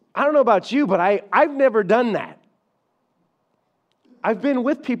I don't know about you, but I've never done that. I've been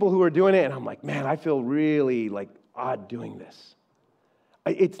with people who are doing it, and I'm like, man, I feel really odd doing this.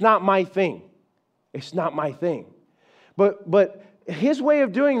 It's not my thing. It's not my thing. But his way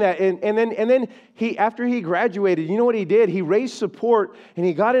of doing that, and then he, after he graduated, you know what he did? He raised support, and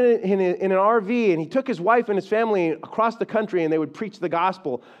he got in an RV, and he took his wife and his family across the country, and they would preach the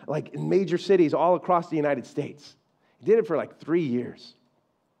gospel like in major cities all across the United States. He did it for like 3 years.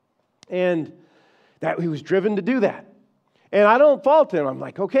 And that he was driven to do that. And I don't fault him. I'm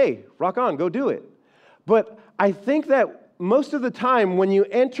like, okay, rock on, go do it. But I think that most of the time when you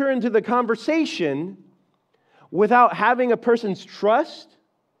enter into the conversation without having a person's trust,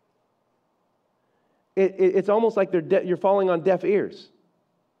 it's almost like you're falling on deaf ears.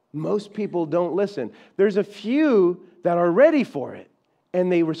 Most people don't listen. There's a few that are ready for it,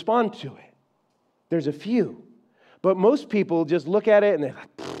 and they respond to it. There's a few. But most people just look at it, and they're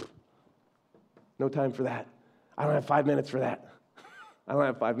like, no time for that. I don't have 5 minutes for that. I don't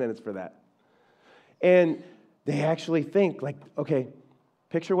have 5 minutes for that. And they actually think, like, okay,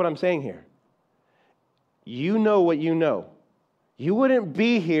 picture what I'm saying here. You know what you know. You wouldn't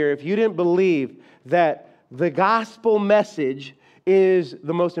be here if you didn't believe that the gospel message is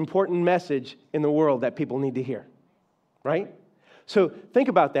the most important message in the world that people need to hear, right? So think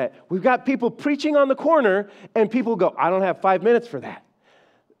about that. We've got people preaching on the corner, and people go, I don't have 5 minutes for that.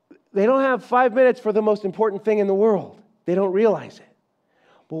 They don't have 5 minutes for the most important thing in the world. They don't realize it.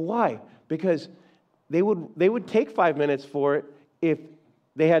 Well, why? Because they would take 5 minutes for it if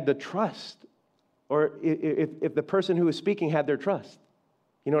they had the trust, or if the person who was speaking had their trust.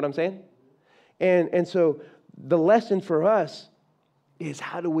 You know what I'm saying? And so the lesson for us is,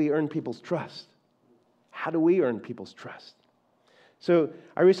 how do we earn people's trust? How do we earn people's trust? So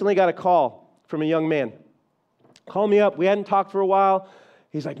I recently got a call from a young man. Called me up. We hadn't talked for a while.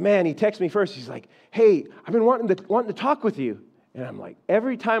 He's like, man, he texted me first. He's like, hey, I've been wanting to talk with you. And I'm like,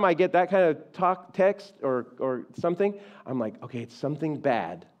 every time I get that kind of text or something, I'm like, okay, it's something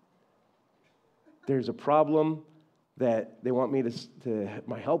bad. There's a problem that they want me to have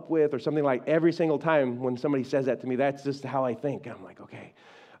my help with, or something. Like every single time when somebody says that to me, that's just how I think. And I'm like, okay,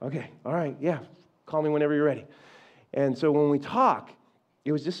 all right, yeah, call me whenever you're ready. And so when we talk,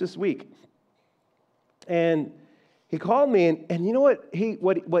 it was just this week. And he called me, and you know what?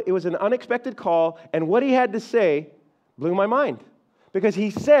 It was an unexpected call, and what he had to say blew my mind. Because he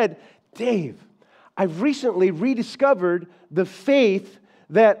said, Dave, I've recently rediscovered the faith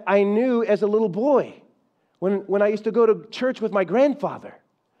that I knew as a little boy when I used to go to church with my grandfather.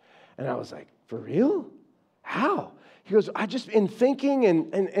 And I was like, for real? How? He goes, I've just been thinking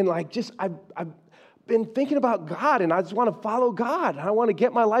and like just, I've been thinking about God, and I just want to follow God. I want to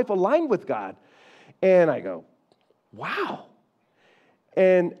get my life aligned with God. And I go, wow.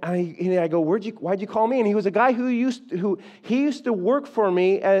 And I go, why'd you call me? And he was a guy who used to work for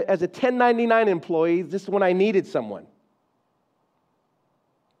me as a 1099 employee, just when I needed someone.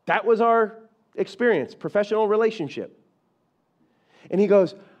 That was our experience, professional relationship. And he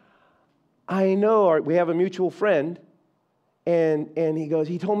goes, I know, we have a mutual friend, and he goes,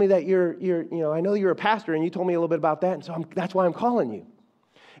 he told me that I know you're a pastor, and you told me a little bit about that, and so that's why I'm calling you.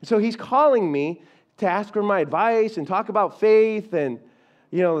 And so he's calling me to ask for my advice and talk about faith, and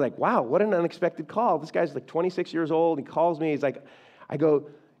like, wow, what an unexpected call. This guy's like 26 years old. He calls me. He's like, I go,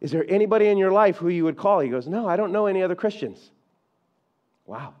 is there anybody in your life who you would call? He goes, no, I don't know any other Christians.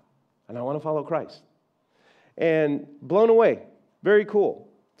 Wow. And I want to follow Christ. And blown away. Very cool.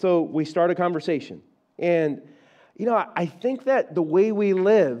 So we start a conversation. And, I think that the way we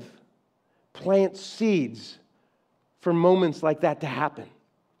live plants seeds for moments like that to happen.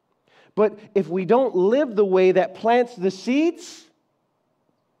 But if we don't live the way that plants the seeds,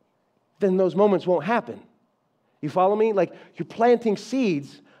 then those moments won't happen. You follow me? Like, you're planting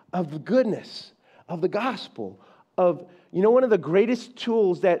seeds of the goodness, of the gospel, of, one of the greatest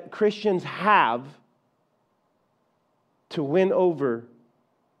tools that Christians have to win over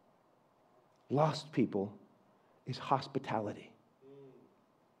lost people is hospitality.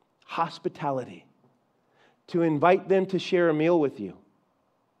 Hospitality. To invite them to share a meal with you.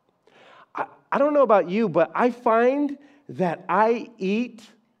 I don't know about you, but I find that I eat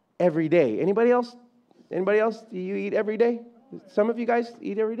every day. Anybody else? Do you eat every day? Some of you guys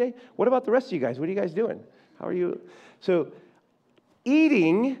eat every day? What about the rest of you guys? What are you guys doing? How are you? So,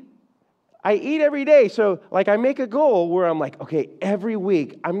 I eat every day. So, like, I make a goal where I'm like, okay, every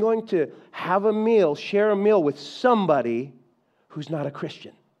week I'm going to have a meal, share a meal with somebody who's not a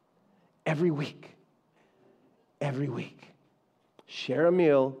Christian. Every week. Every week. Share a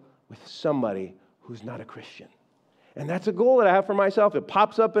meal with somebody who's not a Christian. And that's a goal that I have for myself. It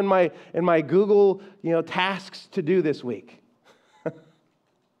pops up in my Google, tasks to do this week.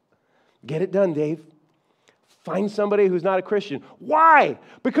 Get it done, Dave. Find somebody who's not a Christian. Why?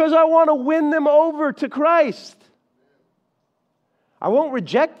 Because I want to win them over to Christ. I won't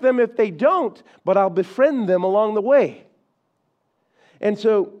reject them if they don't, but I'll befriend them along the way. And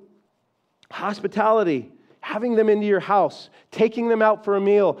so, hospitality, having them into your house, taking them out for a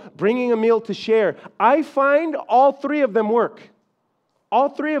meal, bringing a meal to share. I find all three of them work. All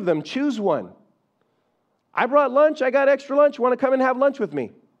three of them. Choose one. I brought lunch. I got extra lunch. Want to come and have lunch with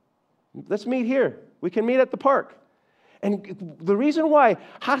me? Let's meet here. We can meet at the park. And the reason why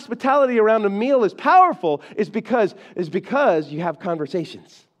hospitality around a meal is powerful is because you have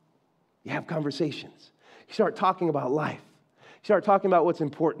conversations. You have conversations. You start talking about life. You start talking about what's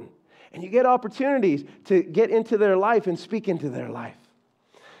important. And you get opportunities to get into their life and speak into their life.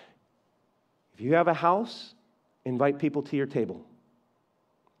 If you have a house, invite people to your table.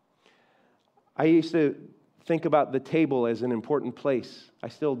 I used to think about the table as an important place. I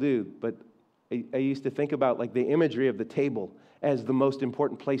still do, but I used to think about like the imagery of the table as the most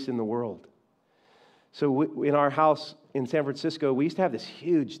important place in the world. So in our house in San Francisco, we used to have this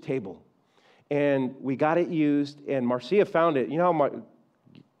huge table. And we got it used, and Marcia found it. You know how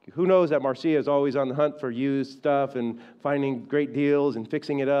who knows that Marcia is always on the hunt for used stuff and finding great deals and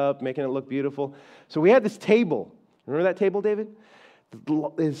fixing it up, making it look beautiful. So we had this table. Remember that table, David?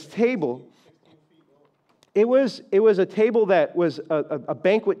 This table, it was a table that was a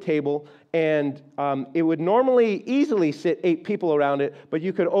banquet table, and it would normally easily sit 8 people around it, but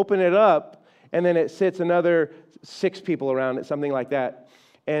you could open it up, and then it sits another 6 people around it, something like that.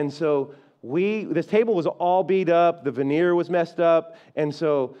 And so this table was all beat up, the veneer was messed up, and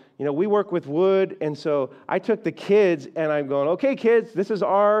so, we work with wood, and so I took the kids, and I'm going, okay, kids, this is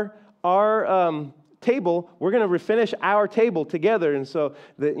our table. We're going to refinish our table together, and so,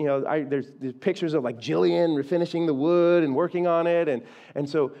 there's pictures of like Jillian refinishing the wood and working on it, and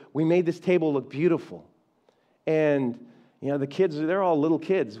so we made this table look beautiful, and, the kids, they're all little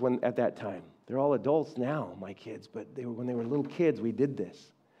kids at that time. They're all adults now, my kids, but when they were little kids, we did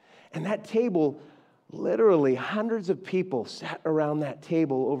this. And that table, literally hundreds of people sat around that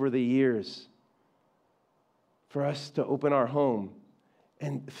table over the years for us to open our home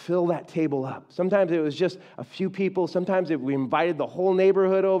and fill that table up. Sometimes it was just a few people. Sometimes we invited the whole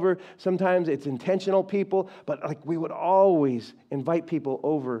neighborhood over. Sometimes it's intentional people. But we would always invite people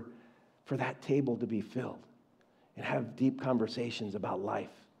over for that table to be filled and have deep conversations about life.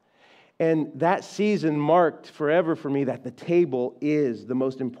 And that season marked forever for me that the table is the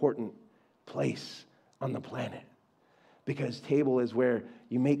most important place on the planet. Because table is where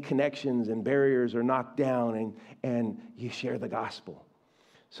you make connections and barriers are knocked down and you share the gospel.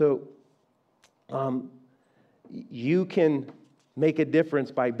 So you can make a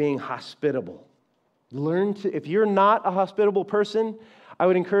difference by being hospitable. If you're not a hospitable person, I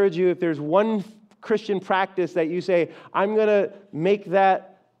would encourage you, if there's one Christian practice that you say, I'm going to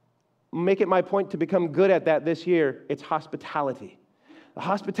make it my point to become good at that this year, it's hospitality. The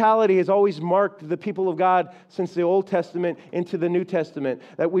hospitality has always marked the people of God since the Old Testament into the New Testament,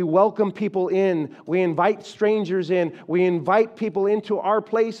 that we welcome people in, we invite strangers in, we invite people into our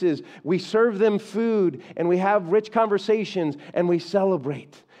places, we serve them food, and we have rich conversations, and we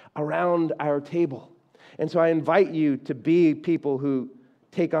celebrate around our table. And so I invite you to be people who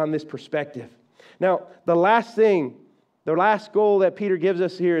take on this perspective. Now, the last goal that Peter gives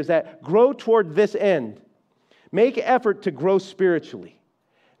us here is that grow toward this end. Make effort to grow spiritually.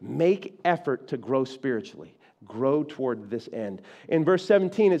 Make effort to grow spiritually. Grow toward this end. In verse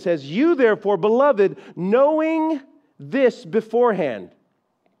 17 it says, you therefore, beloved, knowing this beforehand,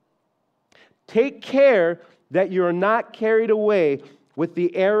 take care that you are not carried away with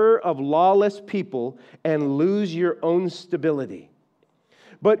the error of lawless people and lose your own stability.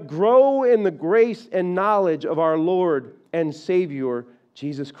 But grow in the grace and knowledge of our Lord and Savior,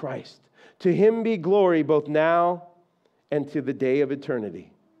 Jesus Christ. To Him be glory both now and to the day of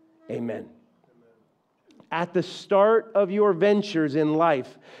eternity. Amen. At the start of your ventures in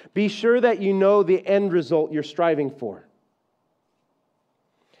life, be sure that you know the end result you're striving for.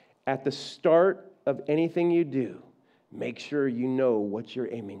 At the start of anything you do, make sure you know what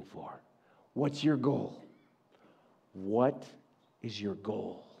you're aiming for. What's your goal? What is your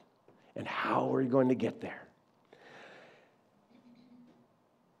goal? And how are you going to get there?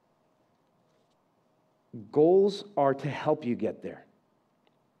 Goals are to help you get there.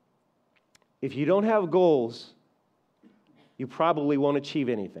 If you don't have goals, you probably won't achieve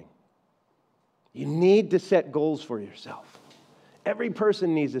anything. You need to set goals for yourself. Every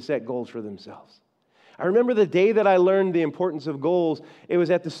person needs to set goals for themselves. I remember the day that I learned the importance of goals. It was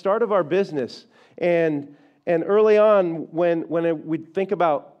at the start of our business. And early on, when we think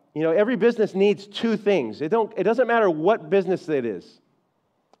about, every business needs 2 things. It doesn't matter what business it is.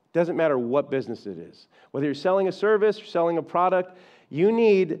 Doesn't matter what business it is. Whether you're selling a service or selling a product, you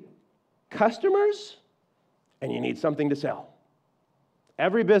need customers and you need something to sell.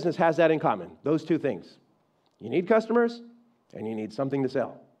 Every business has that in common, those two things. You need customers and you need something to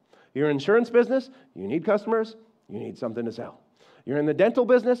sell. You're an insurance business, you need customers, you need something to sell. You're in the dental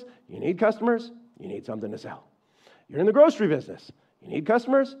business, you need customers, you need something to sell. You're in the grocery business, you need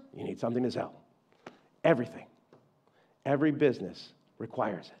customers, you need something to sell. Everything. Every business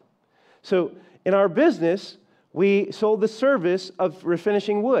requires it. So in our business, we sold the service of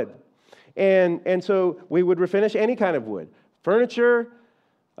refinishing wood. And so we would refinish any kind of wood. Furniture,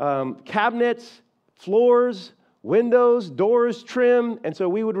 cabinets, floors, windows, doors, trim. And so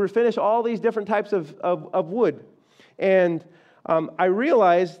we would refinish all these different types of wood. And I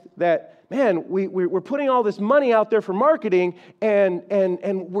realized that, man, we're putting all this money out there for marketing, and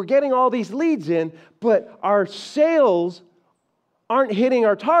we're getting all these leads in, but our sales aren't hitting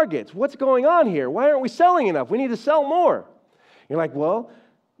our targets. What's going on here? Why aren't we selling enough? We need to sell more. You're like, well,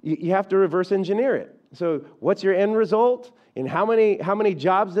 you have to reverse engineer it. So what's your end result? And how many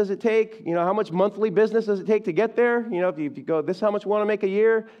jobs does it take? You know, how much monthly business does it take to get there? You know, if you go, this is how much you want to make a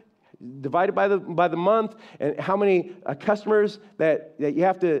year, divided by the month, and how many customers that you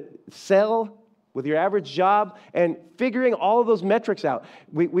have to sell with your average job, and figuring all of those metrics out.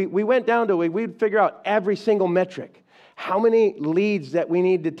 We went down to, we'd figure out every single metric. How many leads that we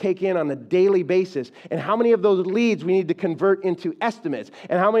need to take in on a daily basis, and how many of those leads we need to convert into estimates,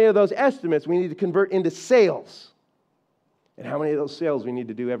 and how many of those estimates we need to convert into sales, and how many of those sales we need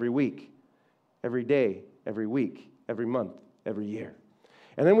to do every week, every day, every week, every month, every year.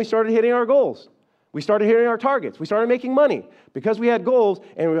 And then we started hitting our goals. We started hitting our targets. We started making money because we had goals,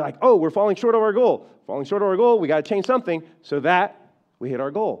 and we were like, oh, we're falling short of our goal. Falling short of our goal, we got to change something so that we hit our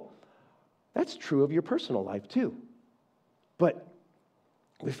goal. That's true of your personal life too. But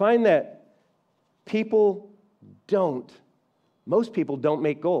we find that most people don't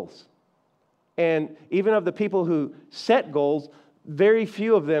make goals. And even of the people who set goals, very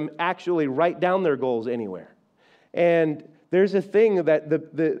few of them actually write down their goals anywhere. And there's a thing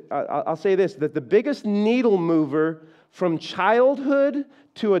that I'll say this, that the biggest needle mover from childhood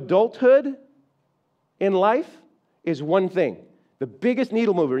to adulthood in life is one thing. The biggest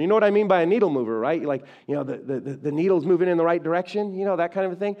needle mover. You know what I mean by a needle mover, right? Like, you know, the needle's moving in the right direction, you know, that kind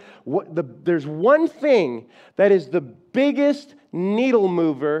of a thing. There's one thing that is the biggest needle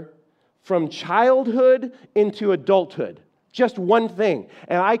mover from childhood into adulthood. Just one thing.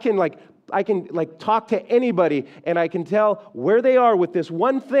 And I can talk to anybody, and I can tell where they are with this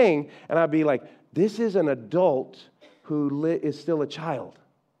one thing, and I'd be like, this is an adult who is still a child.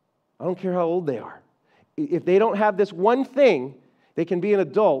 I don't care how old they are. If they don't have this one thing, they can be an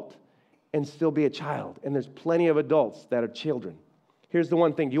adult and still be a child. And there's plenty of adults that are children. Here's the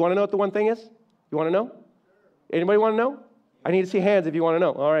one thing. Do you want to know what the one thing is? You want to know? Anybody want to know? I need to see hands if you want to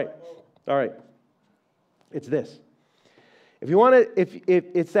know. All right. It's this. If you want to, if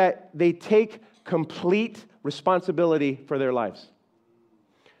it's that they take complete responsibility for their lives.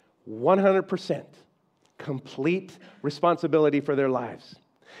 100% complete responsibility for their lives.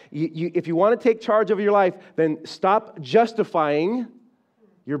 If you want to take charge of your life, then stop justifying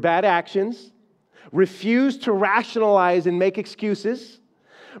your bad actions. Refuse to rationalize and make excuses.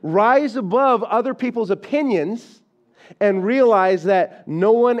 Rise above other people's opinions and realize that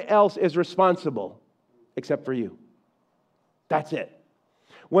no one else is responsible except for you. That's it.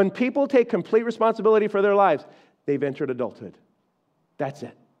 When people take complete responsibility for their lives, they've entered adulthood. That's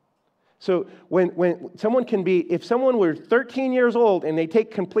it. So when someone can be, if someone were 13 years old and they take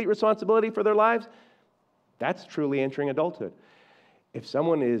complete responsibility for their lives, that's truly entering adulthood. If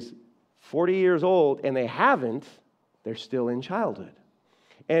someone is 40 years old and they haven't, they're still in childhood.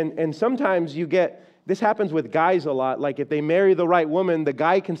 And sometimes you get, this happens with guys a lot, like if they marry the right woman, the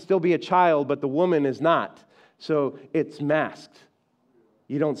guy can still be a child, but the woman is not. So it's masked.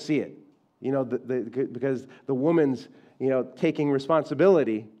 You don't see it, you know, because the woman's, you know, taking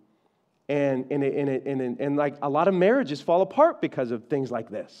responsibility. And like a lot of marriages fall apart because of things like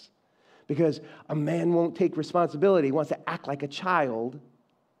this. Because a man won't take responsibility. He wants to act like a child.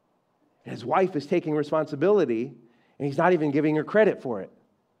 And his wife is taking responsibility, and he's not even giving her credit for it.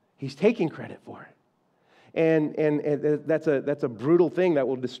 He's taking credit for it. And that's a brutal thing that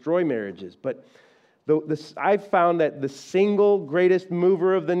will destroy marriages. But I've found that the single greatest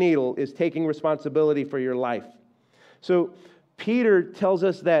mover of the needle is taking responsibility for your life. So Peter tells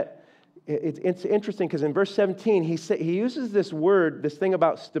us that it's interesting because in verse 17, he uses this word, this thing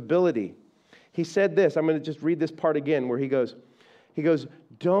about stability. He said this, I'm going to just read this part again where he goes,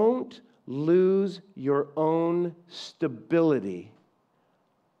 don't lose your own stability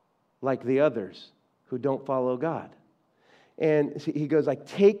like the others who don't follow God. And he goes like,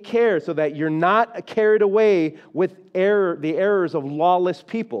 take care so that you're not carried away with the errors of lawless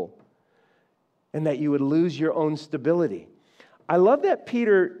people, and that you would lose your own stability. I love that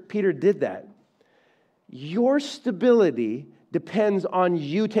Peter did that. Your stability depends on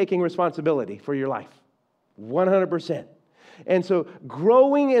you taking responsibility for your life, 100%. And so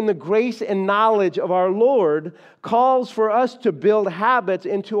growing in the grace and knowledge of our Lord calls for us to build habits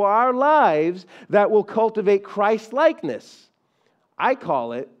into our lives that will cultivate Christ-likeness. I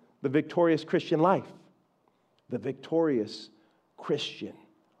call it the victorious Christian life. The victorious Christian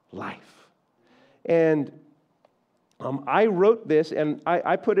life. And I wrote this, and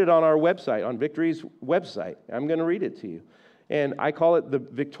I put it on our website, on Victory's website. I'm going to read it to you. And I call it the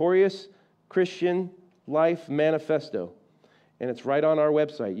Victorious Christian Life Manifesto. And it's right on our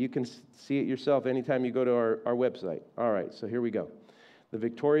website. You can see it yourself anytime you go to our website. All right, so here we go. The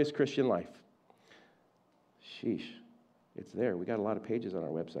Victorious Christian Life. Sheesh. It's there. We got a lot of pages on our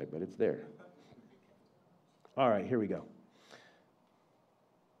website, but it's there. All right, here we go.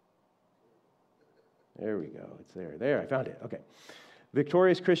 There we go. It's there. There, I found it. Okay.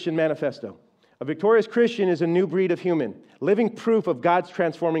 Victorious Christian Manifesto. A victorious Christian is a new breed of human, living proof of God's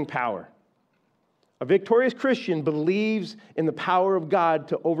transforming power. A victorious Christian believes in the power of God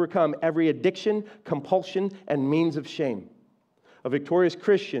to overcome every addiction, compulsion, and means of shame. A victorious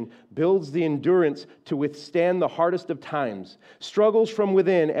Christian builds the endurance to withstand the hardest of times. Struggles from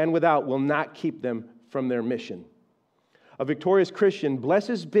within and without will not keep them from their mission. A victorious Christian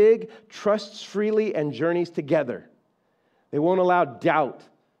blesses big, trusts freely, and journeys together. They won't allow doubt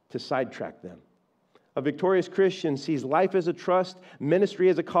to sidetrack them. A victorious Christian sees life as a trust, ministry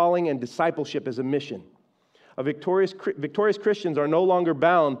as a calling, and discipleship as a mission. Victorious Christians are no longer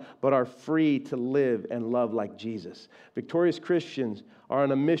bound, but are free to live and love like Jesus. Victorious Christians are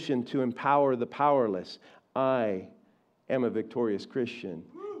on a mission to empower the powerless. I am a victorious Christian.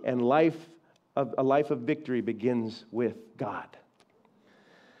 And a life of victory begins with God.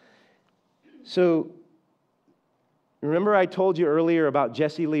 So, remember I told you earlier about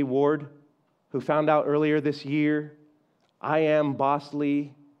Jessie Lee Ward, who found out earlier this year, I am Boss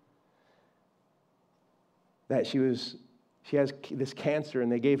Lee, that she has this cancer,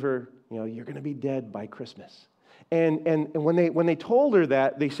 and they gave her, you're going to be dead by Christmas. And when they told her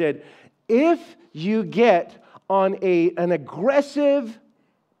that, they said, if you get on an aggressive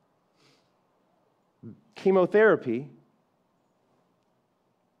chemotherapy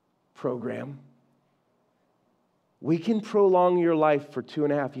program, we can prolong your life for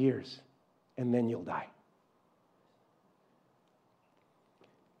 2.5 years, and then you'll die.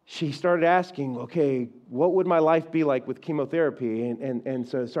 She started asking, okay, what would my life be like with chemotherapy? And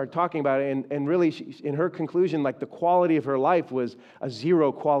so started talking about it, and really, in her conclusion, like the quality of her life was a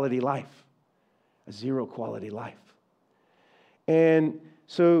zero quality life. A zero quality life. And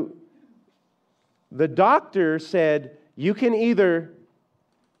so the doctor said, you can either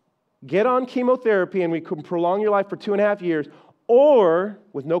get on chemotherapy and we can prolong your life for 2.5 years, or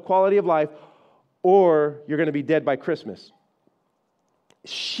with no quality of life, or you're going to be dead by Christmas.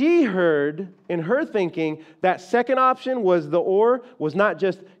 She heard, in her thinking, that second option was not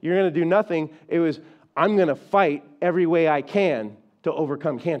just you're going to do nothing. It was, I'm going to fight every way I can to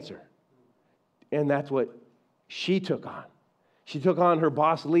overcome cancer. And that's what she took on. She took on her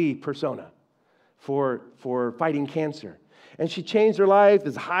Boss Lee persona for fighting cancer. And she changed her life,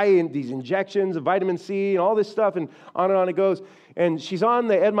 this high in these injections of vitamin C and all this stuff, and on it goes. And she's on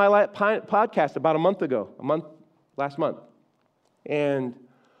the Ed My Life podcast about last month. And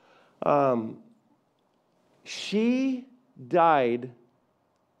she died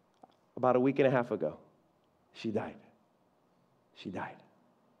about a week and a half ago. She died.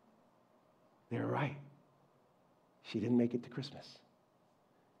 They were right. She didn't make it to Christmas.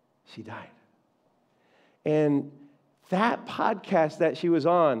 She died. And that podcast that she was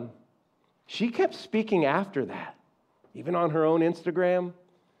on, she kept speaking after that, even on her own Instagram,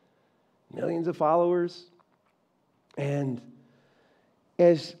 millions of followers. And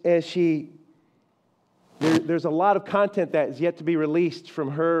as she, there's a lot of content that is yet to be released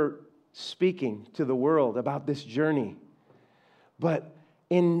from her speaking to the world about this journey. But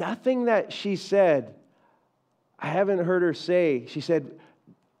in nothing that she said, I haven't heard her say, she said,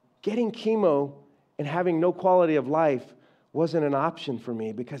 getting chemo and having no quality of life wasn't an option for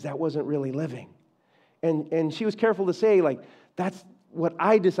me because that wasn't really living. And she was careful to say, like, that's what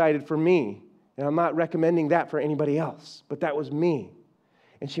I decided for me. And I'm not recommending that for anybody else, but that was me.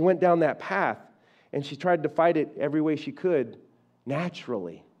 And she went down that path, and she tried to fight it every way she could,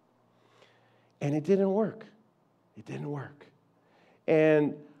 naturally. And it didn't work.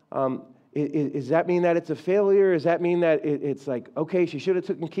 And Does that mean that it's a failure? Does that mean that it's like, okay, she should have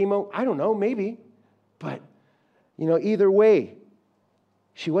taken chemo? I don't know, maybe. But, either way,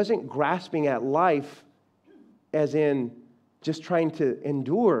 she wasn't grasping at life as in just trying to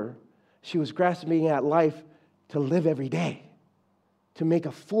endure. She was grasping at life to live every day, to make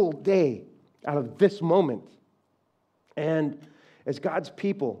a full day out of this moment. And as God's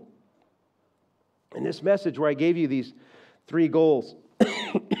people, in this message where I gave you these 3 goals,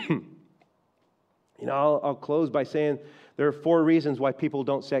 I'll close by saying there are 4 reasons why people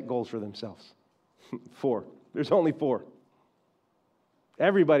don't set goals for themselves. 4. There's only 4.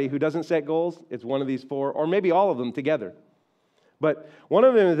 Everybody who doesn't set goals, it's one of these 4, or maybe all of them together. But one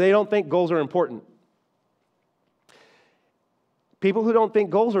of them is they don't think goals are important. People who don't think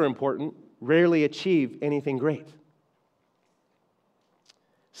goals are important rarely achieve anything great.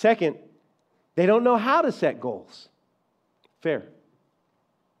 Second, they don't know how to set goals. Fair.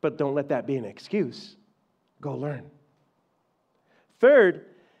 But don't let that be an excuse. Go learn. Third,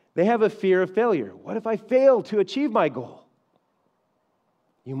 they have a fear of failure. What if I fail to achieve my goal?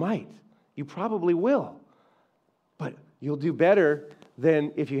 You might. You probably will. But you'll do better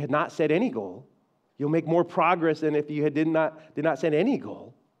than if you had not set any goal. You'll make more progress than if you did not set any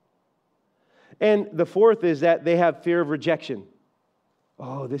goal. And the fourth is that they have fear of rejection.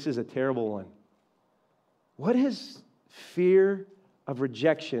 Oh, this is a terrible one. What has fear of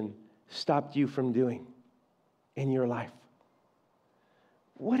rejection stopped you from doing in your life?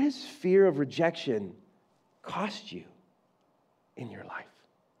 What has fear of rejection cost you in your life?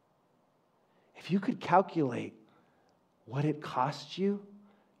 If you could calculate what it costs you,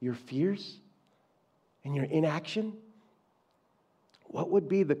 your fears and your inaction, what would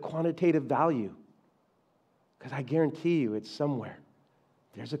be the quantitative value? Because I guarantee you it's somewhere.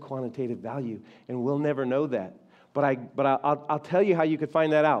 There's a quantitative value, and we'll never know that. But I'll tell you how you could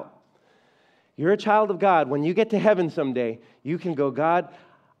find that out. You're a child of God. When you get to heaven someday, you can go, God,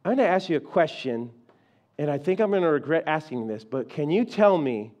 I'm going to ask you a question, and I think I'm going to regret asking this, but can you tell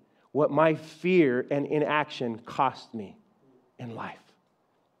me what my fear and inaction cost me in life?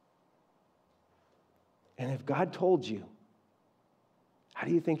 And if God told you, how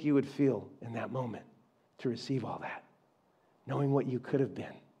do you think you would feel in that moment to receive all that? Knowing what you could have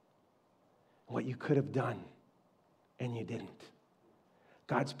been, what you could have done, and you didn't.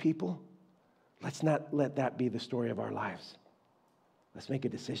 God's people, let's not let that be the story of our lives. Let's make a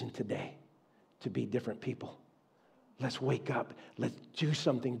decision today to be different people. Let's wake up. Let's do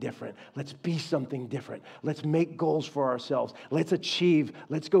something different. Let's be something different. Let's make goals for ourselves. Let's achieve.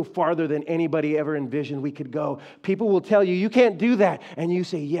 Let's go farther than anybody ever envisioned we could go. People will tell you, you can't do that. And you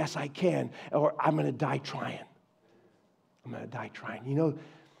say, yes, I can. Or I'm going to die trying. I'm going to die trying. You know,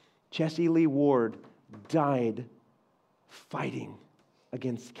 Jesse Lee Ward died fighting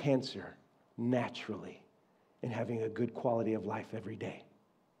against cancer naturally and having a good quality of life every day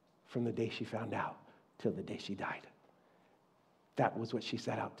from the day she found out till the day she died. That was what she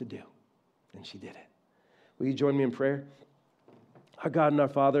set out to do, and she did it. Will you join me in prayer? Our God and our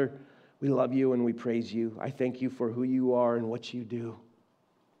Father, we love you and we praise you. I thank you for who you are and what you do.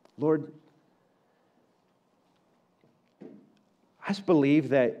 Lord, I just believe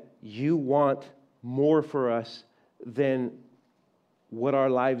that you want more for us than what our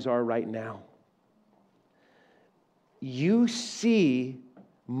lives are right now. You see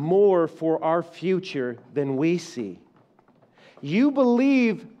more for our future than we see. You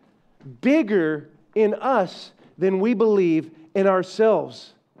believe bigger in us than we believe in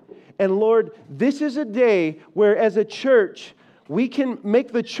ourselves. And Lord, this is a day where as a church, we can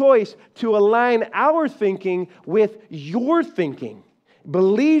make the choice to align our thinking with your thinking.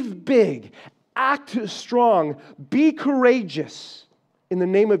 Believe big, act strong, be courageous in the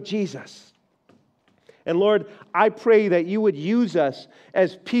name of Jesus. And Lord, I pray that you would use us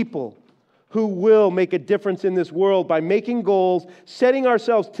as people who will make a difference in this world by making goals, setting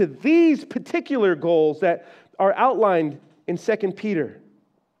ourselves to these particular goals that are outlined in 2 Peter.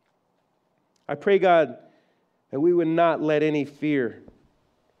 I pray, God, that we would not let any fear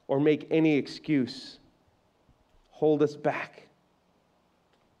or make any excuse hold us back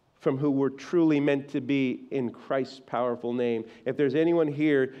from who we're truly meant to be in Christ's powerful name. If there's anyone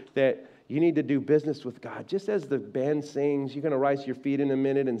here that you need to do business with God, just as the band sings, you're going to rise to your feet in a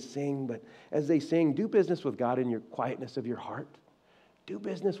minute and sing, but as they sing, do business with God in your quietness of your heart. Do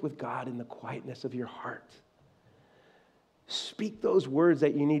business with God in the quietness of your heart. Speak those words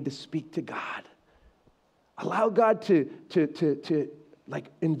that you need to speak to God. Allow God to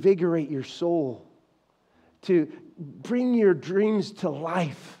invigorate your soul, to bring your dreams to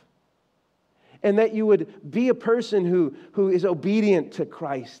life. and that you would be a person who is obedient to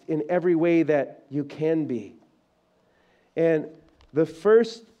Christ in every way that you can be. And the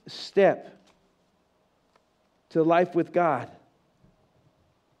first step to life with God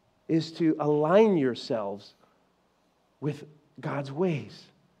is to align yourselves with God's ways.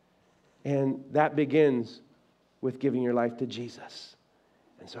 And that begins with giving your life to Jesus.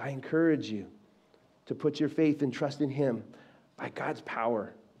 And so I encourage you to put your faith and trust in Him by God's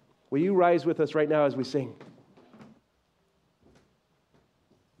power. Will you rise with us right now as we sing?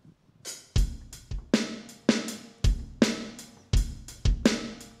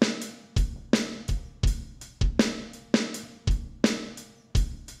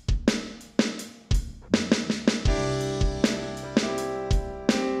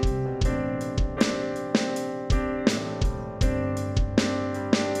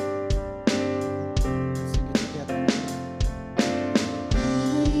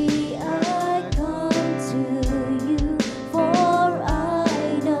 I come to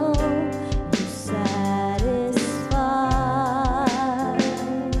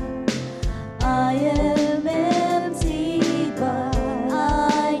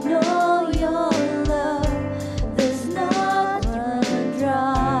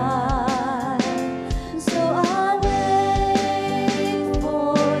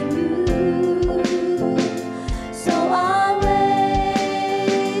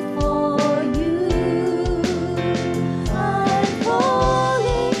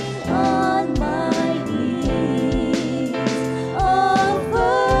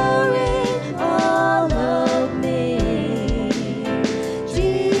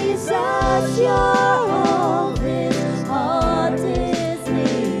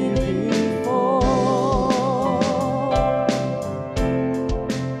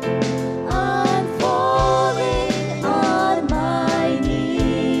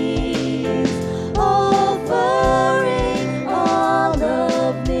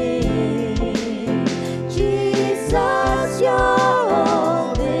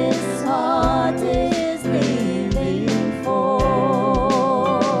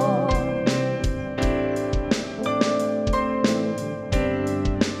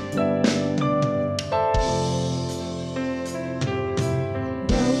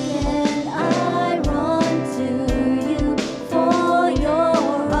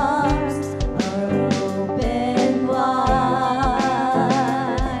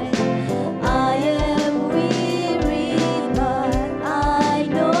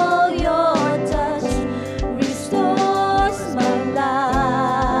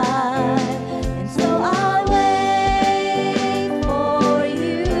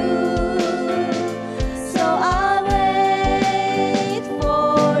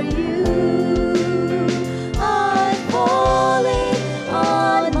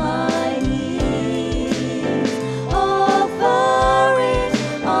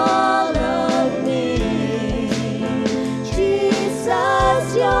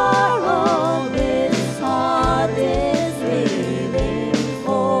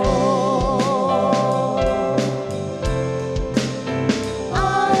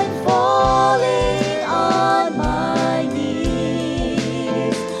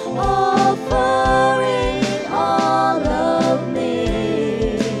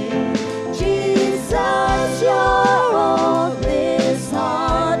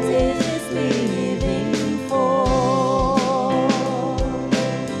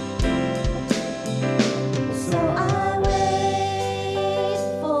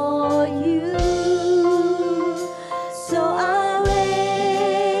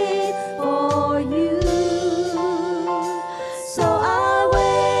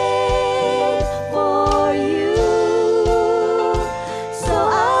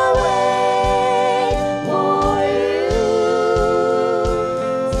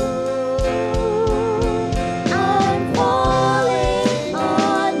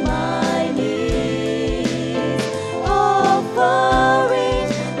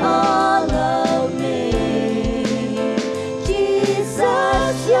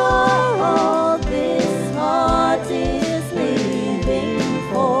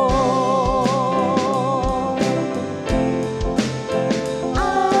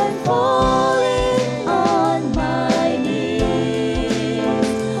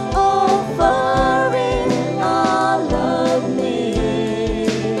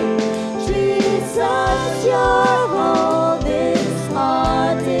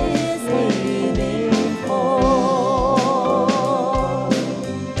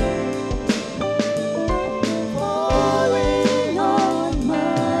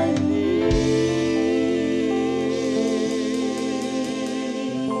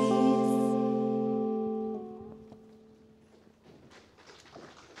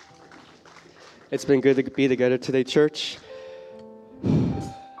It's been good to be together today, church.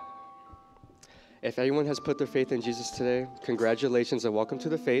 If anyone has put their faith in Jesus today, congratulations and welcome to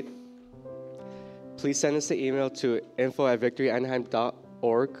the faith. Please send us an email to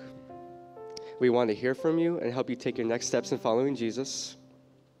info@victoryanaheim.org. We want to hear from you and help you take your next steps in following Jesus.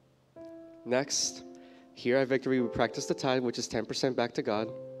 Next, here at Victory, we practice the tithe, which is 10% back to God.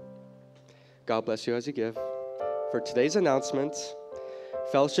 God bless you as you give. For today's announcement,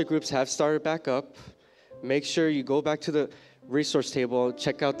 fellowship groups have started back up. Make sure you go back to the resource table,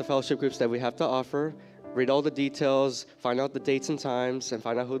 check out the fellowship groups that we have to offer, read all the details, find out the dates and times, and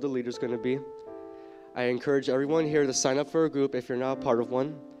find out who the leader's going to be. I encourage everyone here to sign up for a group if you're not a part of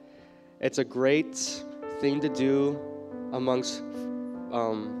one. It's a great thing to do amongst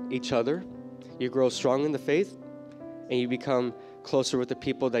each other. You grow strong in the faith, and you become closer with the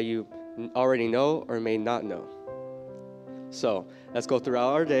people that you already know or may not know. So let's go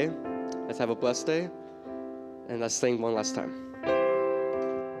throughout our day. Let's have a blessed day, and let's sing one last time.